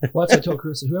sure. Well, that's what I told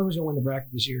Chris. Whoever's going to win the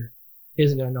bracket this year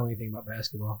isn't going to know anything about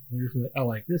basketball. They're just like, I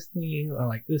like this team. I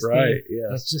like this team. Right, yeah.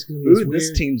 That's just going to be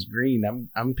this team's green.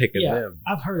 I'm picking them.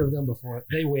 I've heard of them before.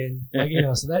 They win.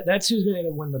 So that's who's going to end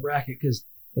up winning the bracket, because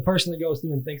the person that goes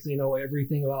through and thinks they know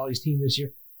everything about all these teams this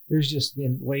year, there's just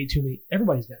been way too many.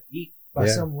 Everybody's got beat by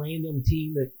some random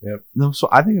team that. Yep. No, so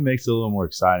I think it makes it a little more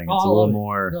exciting. It's a little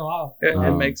more.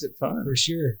 It makes it fun for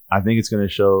sure. I think it's going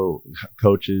to show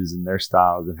coaches and their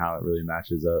styles and how it really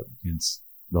matches up against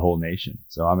the whole nation.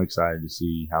 So I'm excited to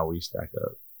see how we stack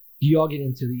up. Do you all get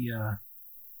into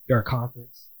our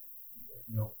conference?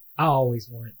 I always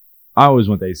want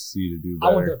the ACC to do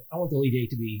better. I want the Elite Eight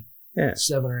to be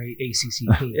 7 or 8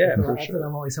 ACC teams. That's what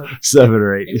I'm always hoping. 7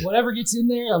 or 8. If whatever gets in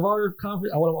there of our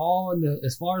conference, I want them all in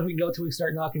as far as we can go till we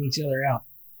start knocking each other out.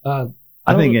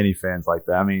 I think any fans like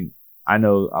that. I mean, I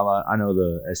know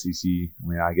the SEC. I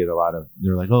mean, I get a lot of.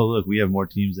 They're like, "Oh, look, we have more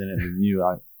teams in it than you."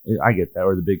 I get that.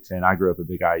 Or the Big Ten. I grew up a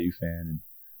big IU fan,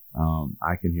 and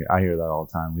I hear that all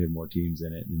the time. We have more teams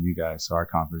in it than you guys, so our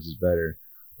conference is better.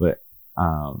 But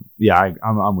yeah,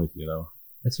 I'm with you though.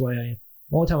 That's why I am.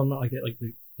 The only time I'm not like that, like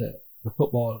the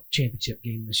football championship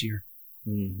game this year.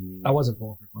 Mm-hmm. I wasn't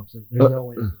pulling for Clemson. There's no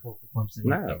way to pull for Clemson.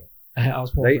 No. I was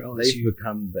pulling for LSU. They've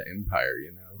become the empire,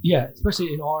 you know. Yeah,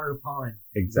 especially in our pond.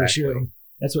 Exactly. For sure.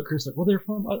 That's what Chris like. Well, they're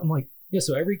from. I'm like, yeah.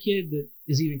 So every kid that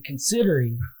is even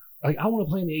considering, like, I want to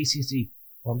play in the ACC.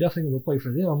 Well, I'm definitely going to go play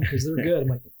for them because they're good. I'm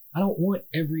like, I don't want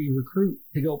every recruit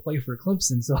to go play for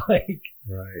Clemson. So like,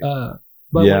 right.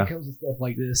 But when it comes to stuff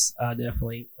like this, I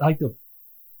definitely like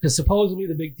because supposedly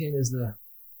the Big Ten is the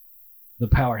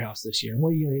powerhouse this year. And what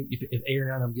are you going to if 8 or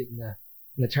 9 of them get in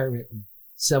the tournament and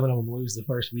 7 of them lose the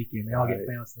first weekend, they all get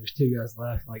bounced. There's 2 guys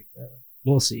left. Like,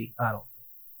 we'll see. I don't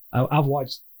know.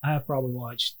 I have probably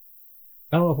watched.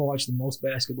 I don't know if I watched the most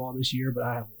basketball this year, but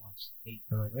I have watched 8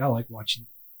 times. I like watching.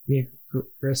 Me and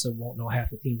Chris won't know half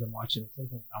the teams I'm watching.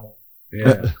 Sometimes I won't.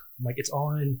 Yeah. I'm like, it's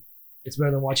on. It's better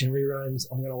than watching reruns.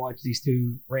 I'm going to watch these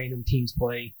 2 random teams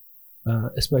play,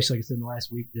 especially like I said in the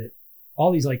last week that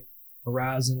all these like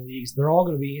Horizon leagues, they're all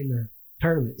going to be in the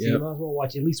tournament. So you might as well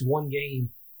watch at least one game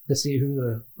to see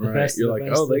who the best. You're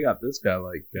like, oh, they got this guy.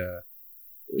 Like,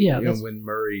 when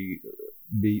Murray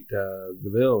beat the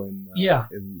Ville in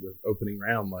the opening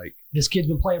round, like this kid's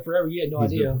been playing forever. You had no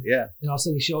idea. And all of a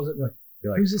sudden he shows up. Like,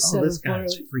 you're like, who's this? This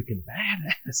guy's freaking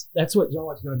badass. That's what y'all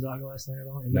watched Gonzaga last night.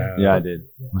 No. Yeah, I did.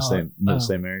 St.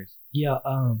 Mary's. Yeah.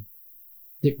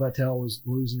 Dick Vitale was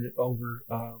losing it over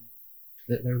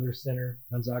their center,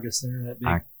 Gonzaga center. That big.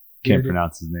 I can't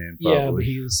pronounce his name. Probably. Yeah, but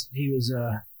he was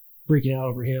freaking out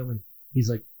over him, and he's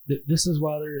like, "This is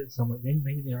why they're." So I'm like,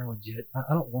 maybe they are legit.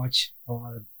 I don't watch a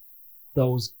lot of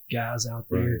those guys out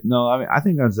there. Right. No, I mean, I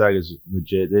think Gonzaga's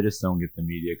legit. They just don't get the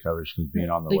media coverage because being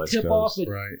on the West Coast. They tip off at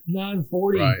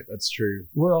 9:40. Right, that's true.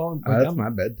 We're on. That's my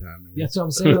bedtime. Man. Yeah, that's what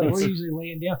I'm saying. Like, we're usually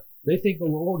laying down. They think the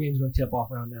Louisville game's going to tip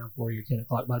off around 9:40 or 10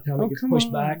 o'clock. By the time it gets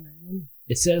pushed back,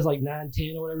 it says like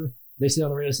 9:10 or whatever. They say on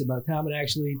the radio, by the time it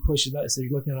actually pushes back, so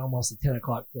you're looking at almost a 10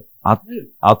 o'clock tip.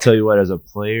 I'll tell you what, as a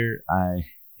player, I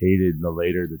hated the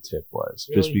later the tip was.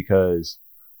 Really? Just because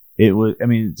it was, I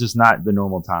mean, just not the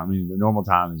normal time. I mean, the normal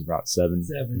time is about 7.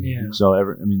 7, yeah.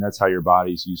 So, that's how your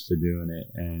body's used to doing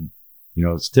it. And,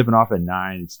 it's tipping off at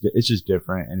 9. It's just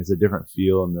different. And it's a different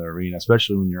feel in the arena,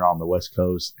 especially when you're on the West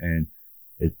Coast and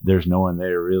there's no one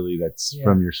there really that's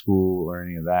from your school or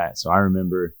any of that. So I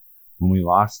remember when we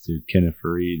lost to Kenneth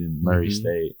Faried and Murray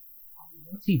State.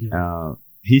 What's he doing?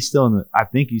 He's still I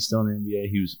think he's still in the NBA.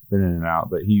 He was been in and out,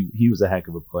 but he was a heck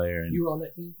of a player. And, you were on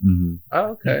that team? Mm-hmm. Oh,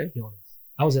 okay.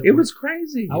 It was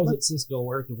crazy. I was at Cisco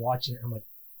working, watching it. I'm like,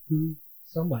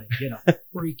 somebody get a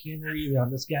freaking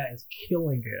rebound. This guy is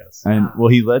killing us. And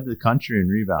he led the country in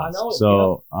rebounds. I know.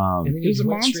 So, and then he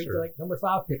went straight to like number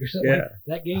 5 pick or something. Yeah. Like,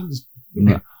 that game's.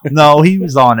 No, he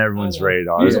was on everyone's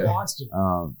radar. He was a monster.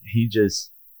 He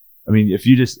just. I mean, if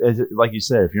you just, like you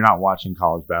said, if you're not watching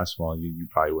college basketball, you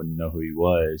probably wouldn't know who he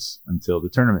was until the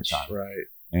tournament time. Right.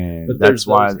 And but that's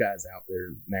why those guys out there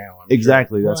now.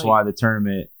 Exactly. That's why the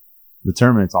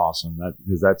tournament's awesome.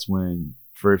 Because that's when,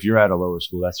 if you're at a lower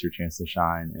school, that's your chance to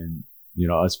shine. And,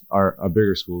 us, our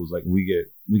bigger schools, like we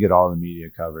get all the media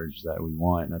coverage that we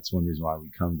want. And that's one reason why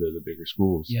we come to the bigger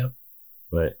schools. Yep.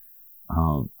 But,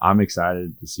 I'm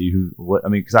excited to see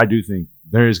because I do think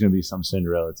there is going to be some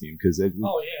Cinderella team because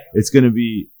it's going to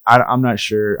be, I'm not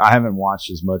sure. I haven't watched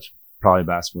as much probably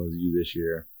basketball as you this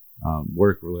year.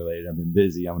 Work related. I've been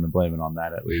busy. I'm going to blame it on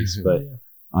that at least, but,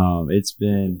 it's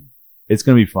going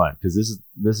to be fun because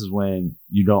this is when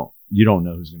you don't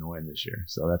know who's going to win this year.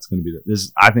 So that's going to be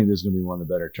I think this is going to be one of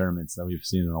the better tournaments that we've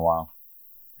seen in a while.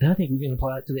 And I think we can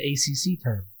apply it to the ACC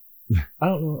tournament. I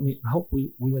don't know. I mean, I hope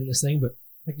we win this thing, but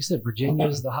like you said, Virginia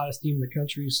is the hottest team in the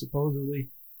country, supposedly.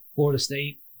 Florida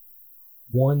State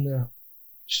won the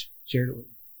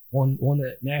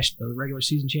national, the regular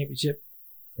season championship,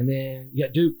 and then you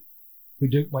got Duke, who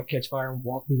Duke might catch fire and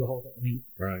walk through the whole thing. I mean,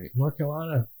 right. North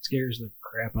Carolina scares the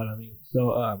crap out of me.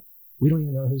 So we don't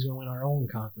even know who's going to win our own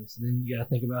conference, and then you got to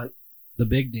think about the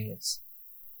big dance.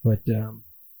 But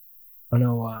I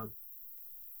know.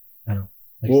 Like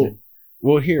I said,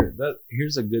 well,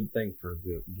 here's a good thing for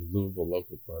the Louisville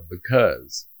local club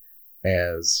because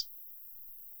as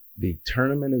the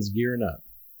tournament is gearing up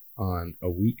on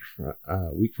a week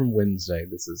from Wednesday,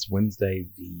 this is Wednesday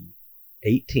the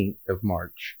 18th of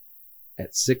March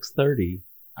at 6:30.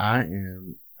 I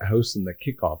am hosting the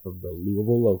kickoff of the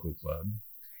Louisville local club,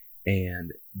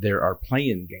 and there are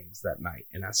playing games that night.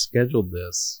 And I scheduled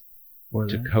this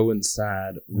to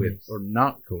coincide with, or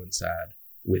not coincide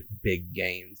with, big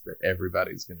games that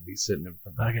everybody's going to be sitting in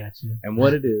front of. I got you. And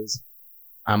what it is,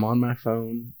 I'm on my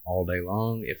phone all day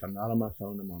long. If I'm not on my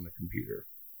phone, I'm on the computer.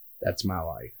 That's my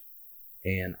life.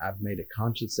 And I've made a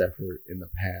conscious effort in the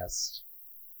past,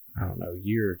 I don't know,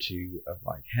 year or two of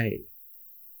like, hey,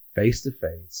 face to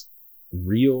face,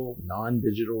 real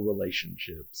non-digital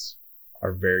relationships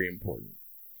are very important.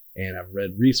 And I've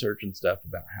read research and stuff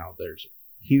about how there's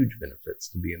huge benefits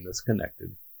to being this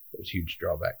connected. There's huge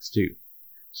drawbacks too.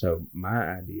 So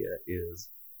my idea is,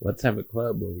 let's have a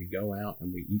club where we go out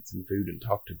and we eat some food and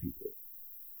talk to people.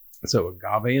 So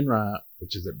Agave and Rye,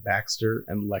 which is at Baxter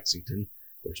and Lexington,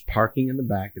 there's parking in the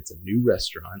back. It's a new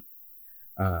restaurant.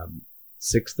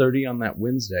 6:30 on that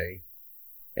Wednesday.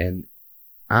 And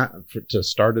to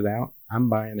start it out, I'm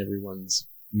buying everyone's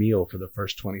meal for the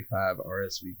first 25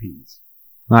 RSVPs.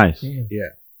 Nice. Damn. Yeah.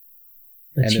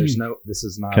 That's and there's huge. this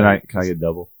is not. Can I get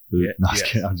double? Yeah, No,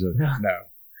 yes. I'm joking. No,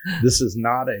 this is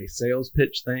not a sales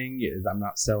pitch thing. I'm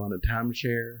not selling a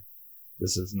timeshare.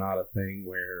 This is not a thing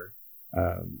where,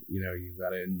 you've got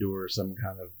to endure some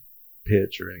kind of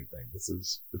pitch or anything. It's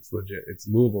legit. It's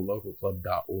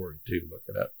LouisvilleLocalClub.org too. Look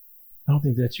it up. I don't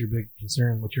think that's your big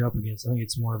concern, what you're up against. I think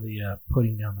it's more of the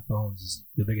putting down the phones is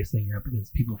the biggest thing you're up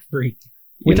against. People freak.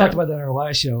 We talked about that on our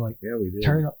last show. Like, yeah, we did.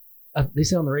 Turn up. They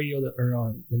said on the radio or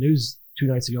on the news 2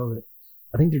 nights ago that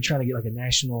I think they're trying to get like a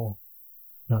national,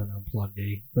 not an unplugged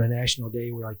day, but a national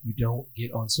day where like you don't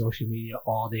get on social media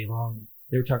all day long.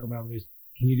 They were talking about the news.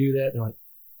 Can you do that? They're like,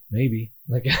 maybe.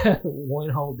 Like one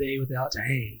whole day without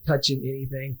touching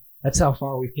anything. That's how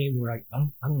far we came to where like, I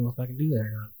don't know if I can do that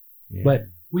or not. Yeah. But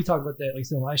we talked about that, like I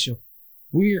said on the last show.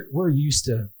 We're used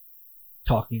to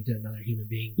talking to another human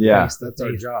being. Yeah, that's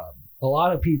our job. A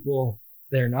lot of people,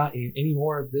 they're not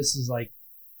anymore. This is like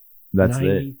That's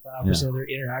 95% it. of their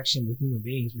interaction with human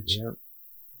beings, which is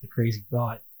a crazy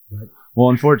thought. But Well,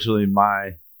 unfortunately,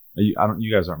 you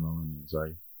guys aren't millennials, are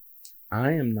you?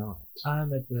 I am not.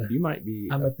 I'm at the You might be.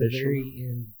 I'm at the official. very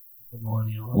end of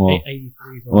millennial. I'm Well,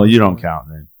 83. is what Well, I'm you don't saying. count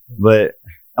then.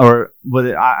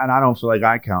 I don't feel like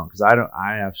I count because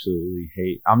I absolutely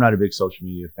hate. I'm not a big social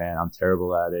media fan. I'm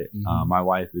terrible at it. Mhm. My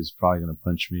wife is probably going to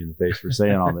punch me in the face for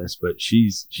saying all this, but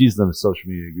she's the social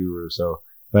media guru. So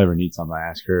if I ever need something, I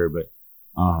ask her. But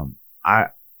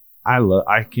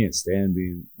I can't stand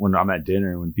being when I'm at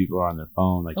dinner when people are on their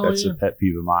phone. Like that's a pet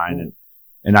peeve of mine,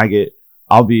 and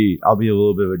I'll be a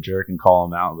little bit of a jerk and call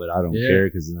them out, but I don't care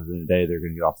because at the end of the day they're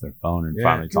going to get off their phone and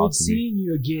finally talk Good to me. seeing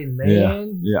you again,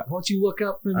 man. Yeah. Why don't you look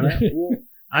up for I know. Well,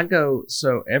 I go,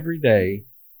 so every day,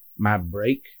 my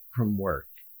break from work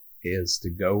is to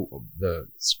go, the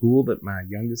school that my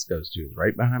youngest goes to is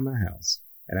right behind my house,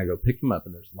 and I go pick him up,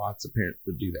 and there's lots of parents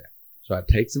that do that. So I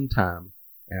take some time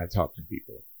and I talk to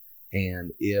people.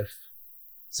 And if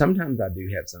sometimes I do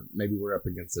have maybe we're up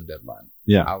against a deadline.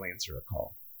 Yeah. I'll answer a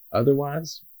call.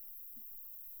 Otherwise,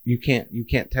 you can't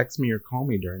text me or call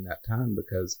me during that time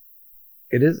because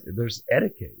there's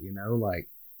etiquette, like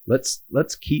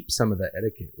let's keep some of that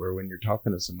etiquette where when you're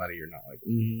talking to somebody, you're not like,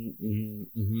 and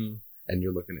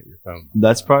you're looking at your phone.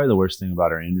 That's probably the worst thing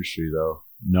about our industry though,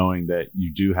 knowing that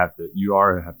you do have to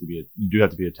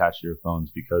be attached to your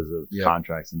phones because of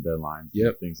contracts and deadlines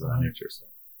and things of that nature.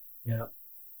 Yeah.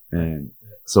 And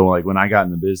so like when I got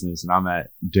in the business and I'm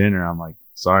at dinner, I'm like,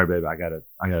 sorry, babe, I gotta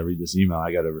read this email.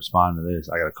 I gotta respond to this.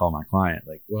 I gotta call my client.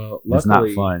 Like, well, it's not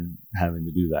fun having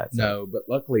to do that. So. No, but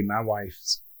luckily my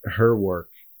her work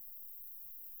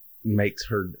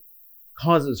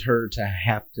causes her to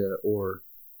have to, or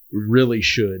really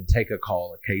should take a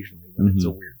call occasionally when it's a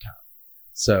weird time.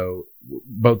 So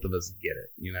both of us get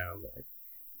it, like,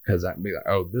 cause I'd be like,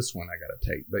 oh, this one I gotta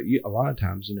take. But a lot of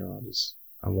times,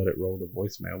 I'll let it roll to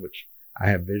voicemail, which I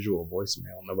have visual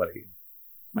voicemail. Nobody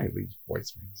might leave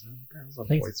voicemails. I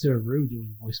think it's sort of rude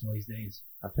doing voicemail these days.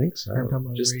 I think so.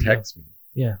 Just radio. text me.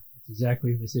 Yeah, that's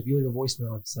exactly what they say. If you leave a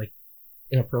voicemail, it's like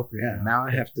inappropriate. Yeah, now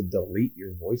I have to delete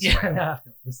your voicemail. Yeah, now I have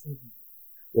to listen.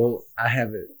 Well, I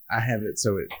have it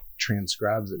so it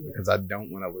transcribes it because I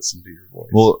don't want to listen to your voice.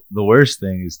 Well, the worst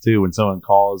thing is too when someone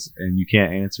calls and you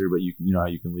can't answer, but you know how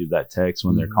you can leave that text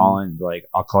when they're calling, like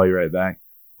I'll call you right back,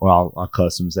 or I'll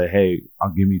cuss them and say, hey, I'll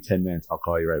give me 10 minutes, I'll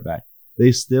call you right back.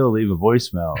 They still leave a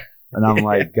voicemail, and I'm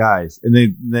like, guys, and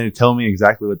they tell me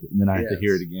exactly what, and then I have to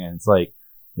hear it again. It's like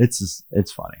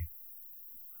it's funny.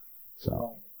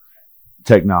 So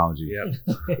technology,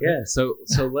 yeah. So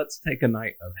let's take a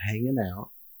night of hanging out.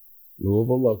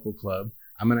 Louisville Local Club.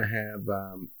 I'm gonna have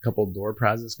a couple door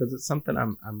prizes because it's something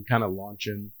I'm kind of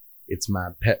launching. It's my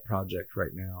pet project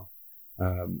right now.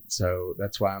 So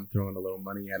that's why I'm throwing a little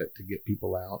money at it to get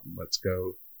people out and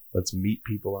let's meet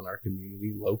people in our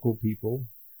community, local people,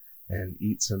 and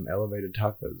eat some elevated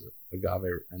tacos.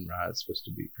 Agave and rye is supposed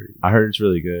to be pretty. I heard it's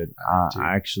really good.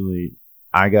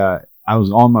 I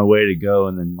was on my way to go,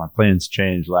 and then my plans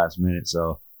changed last minute.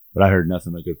 But I heard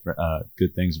nothing but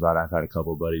good things about it. I've had a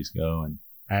couple of buddies go, and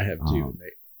I have too. And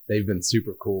they've been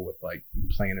super cool with like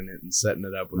planning it and setting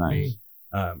it up with me.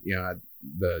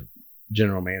 The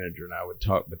general manager and I would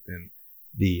talk, but then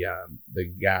the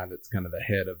guy that's kind of the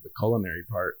head of the culinary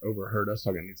part overheard us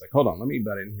talking. And he's like, "Hold on, let me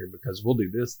butt in here because we'll do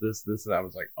this." And I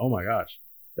was like, "Oh my gosh,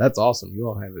 that's awesome! You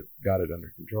all got it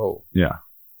under control." Yeah,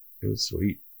 it was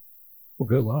sweet. Well,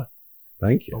 good luck.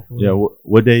 Thank you. Hopefully. Yeah,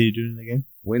 what day are you doing it again?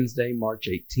 Wednesday, March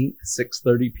 18th,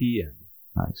 6:30 p.m.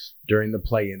 Nice. During the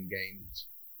play-in games.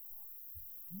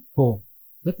 Cool.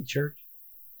 Is that the church?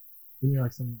 Isn't there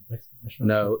like some Mexican restaurant?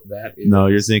 No, that is. No,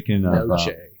 you're thinking of Noche.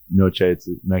 Noche. It's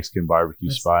a Mexican barbecue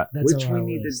spot. Which we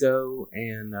need to go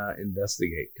and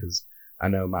investigate because I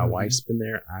know my wife's been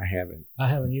there. I haven't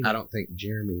either. I don't think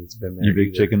Jeremy's been there. You a big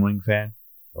either. chicken wing fan?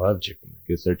 Love chicken wings.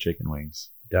 Get their chicken wings.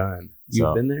 Done.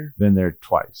 You've been there? Been there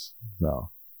twice. So,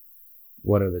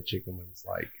 what are the chicken wings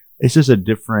like? It's just a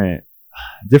different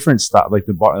style. Like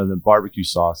the barbecue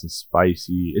sauce is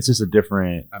spicy. It's just a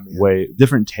different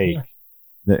different take.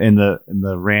 And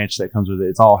the ranch that comes with it.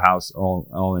 It's all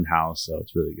in house. So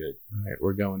it's really good. All right,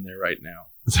 we're going there right now.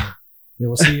 Yeah,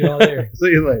 we'll see you all there. See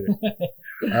you later.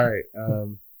 All right,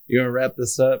 you want to wrap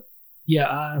this up?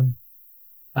 Yeah,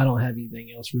 I don't have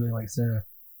anything else really. Like I said,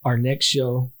 our next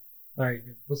show. All right,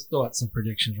 let's throw out some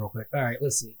predictions real quick. All right,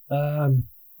 let's see. I'm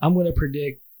going to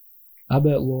predict. I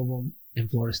bet Louisville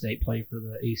and Florida State play for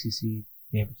the ACC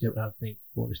championship. And I think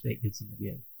Florida State gets them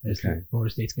again. Okay.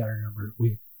 Florida State's got our number.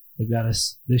 They've got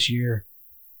us this year,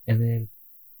 and then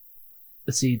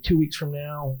let's see. 2 weeks from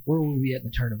now, where will we be at in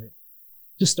the tournament?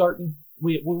 Just starting.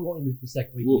 We won't be the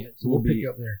second week yet, so we'll pick you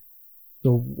up there.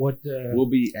 So what? We'll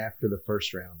be after the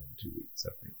first round in 2 weeks,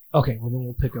 I think. Okay, well then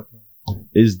we'll pick up.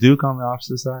 Is Duke on the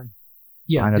opposite side?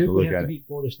 Yeah, Duke would have to beat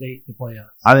Florida State to play us.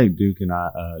 I think Duke and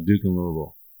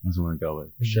Louisville. That's what I'm gonna go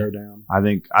with. Showdown. I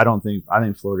think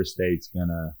Florida State's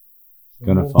gonna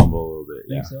fumble a little bit.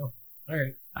 Think so? All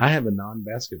right. I have a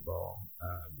non-basketball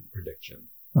prediction.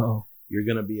 Oh, you're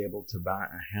gonna be able to buy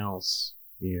a house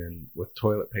with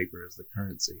toilet paper as the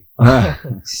currency.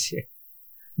 Shit.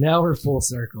 Now we're full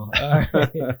circle. All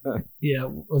right. Yeah.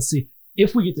 Let's see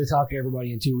if we get to talk to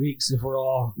everybody in 2 weeks. If we're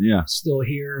all still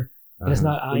here. And it's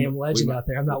not I Am Legend out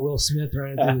there. I'm not Will Smith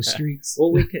running through the streets.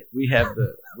 Well,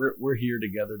 we're here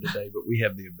together today, but we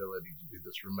have the ability to do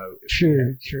this remote.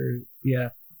 Sure. Yeah.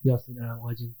 You also know I Am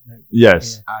Legend.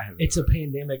 Yes. I have. It's a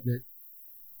pandemic that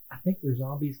I think they're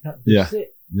zombies. They're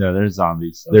sick. Yeah, they're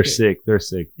zombies. Okay. They're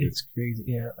sick. It's crazy.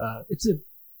 Yeah.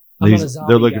 I'm not a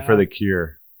zombie. They're looking for the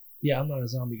cure. Yeah, I'm not a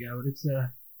zombie guy, but it's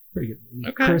pretty good movie.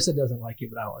 Okay. Carissa doesn't like it,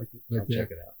 but I like it. I'll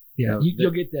check it out. Yeah, you'll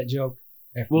get that joke.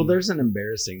 Well, there's an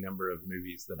embarrassing number of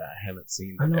movies that I haven't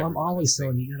seen. I know. I'm always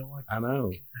telling you gotta watch. I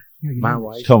know. My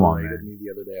wife rated me the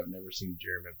other day. I've never seen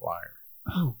Jerry Maguire.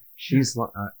 Oh, she's like,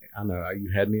 I know.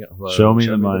 You had me at hello. Show me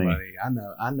the money. I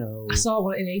know. I saw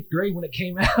one in 8th grade when it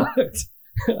came out.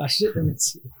 I shouldn't have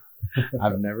seen it.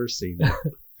 I've never seen it.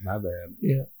 My bad.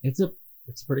 Yeah, it's a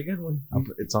pretty good one.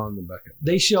 It's on the bucket.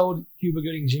 They showed Cuba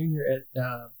Gooding Jr. at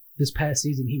this past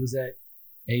season. He was at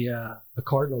a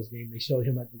Cardinals game. They showed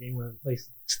him at the game when the place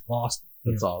lost.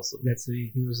 That's awesome.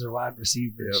 He was their wide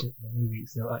receiver in the movie,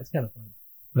 so it's kind of funny.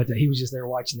 But he was just there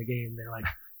watching the game. They're like,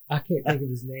 I can't think of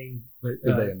his name, but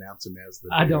did they announce him as the?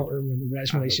 I don't remember. But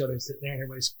that's when they showed him sitting there and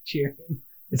everybody's cheering.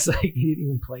 It's like he didn't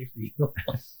even play for you.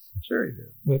 Sure he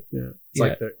did. But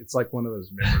it's like one of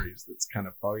those memories that's kind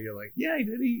of foggy. You're like, yeah, he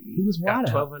did. He was wide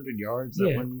 1,200 yards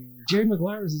that 1 year. Jerry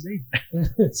Maguire was his age.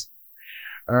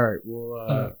 All right.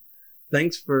 Well,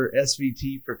 thanks for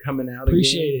SVT for coming out.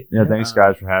 Appreciate again. it. Yeah, thanks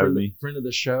guys for having me. Friend of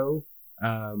the show.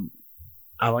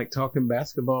 I like talking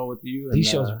basketball with you. These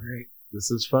shows are great. This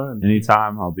is fun.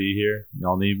 Anytime, I'll be here.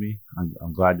 Y'all need me.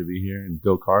 I'm glad to be here. And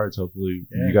go Cards. Hopefully,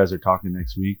 you guys are talking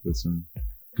next week with some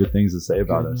good things to say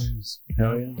about us. News.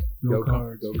 Hell yeah. Go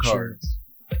Cards. Go Cards.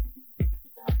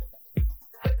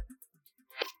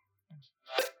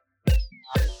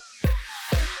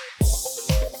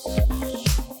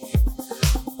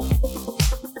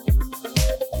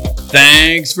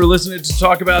 Thanks for listening to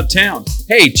Talk About Town.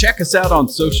 Hey, check us out on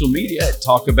social media at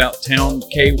Talk About Town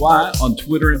KY on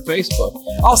Twitter and Facebook.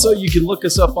 Also, you can look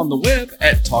us up on the web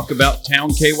at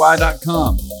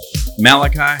talkabouttownky.com.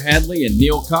 Malachi Hadley and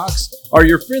Neil Cox are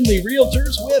your friendly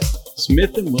realtors with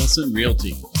Smith & Wilson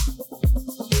Realty.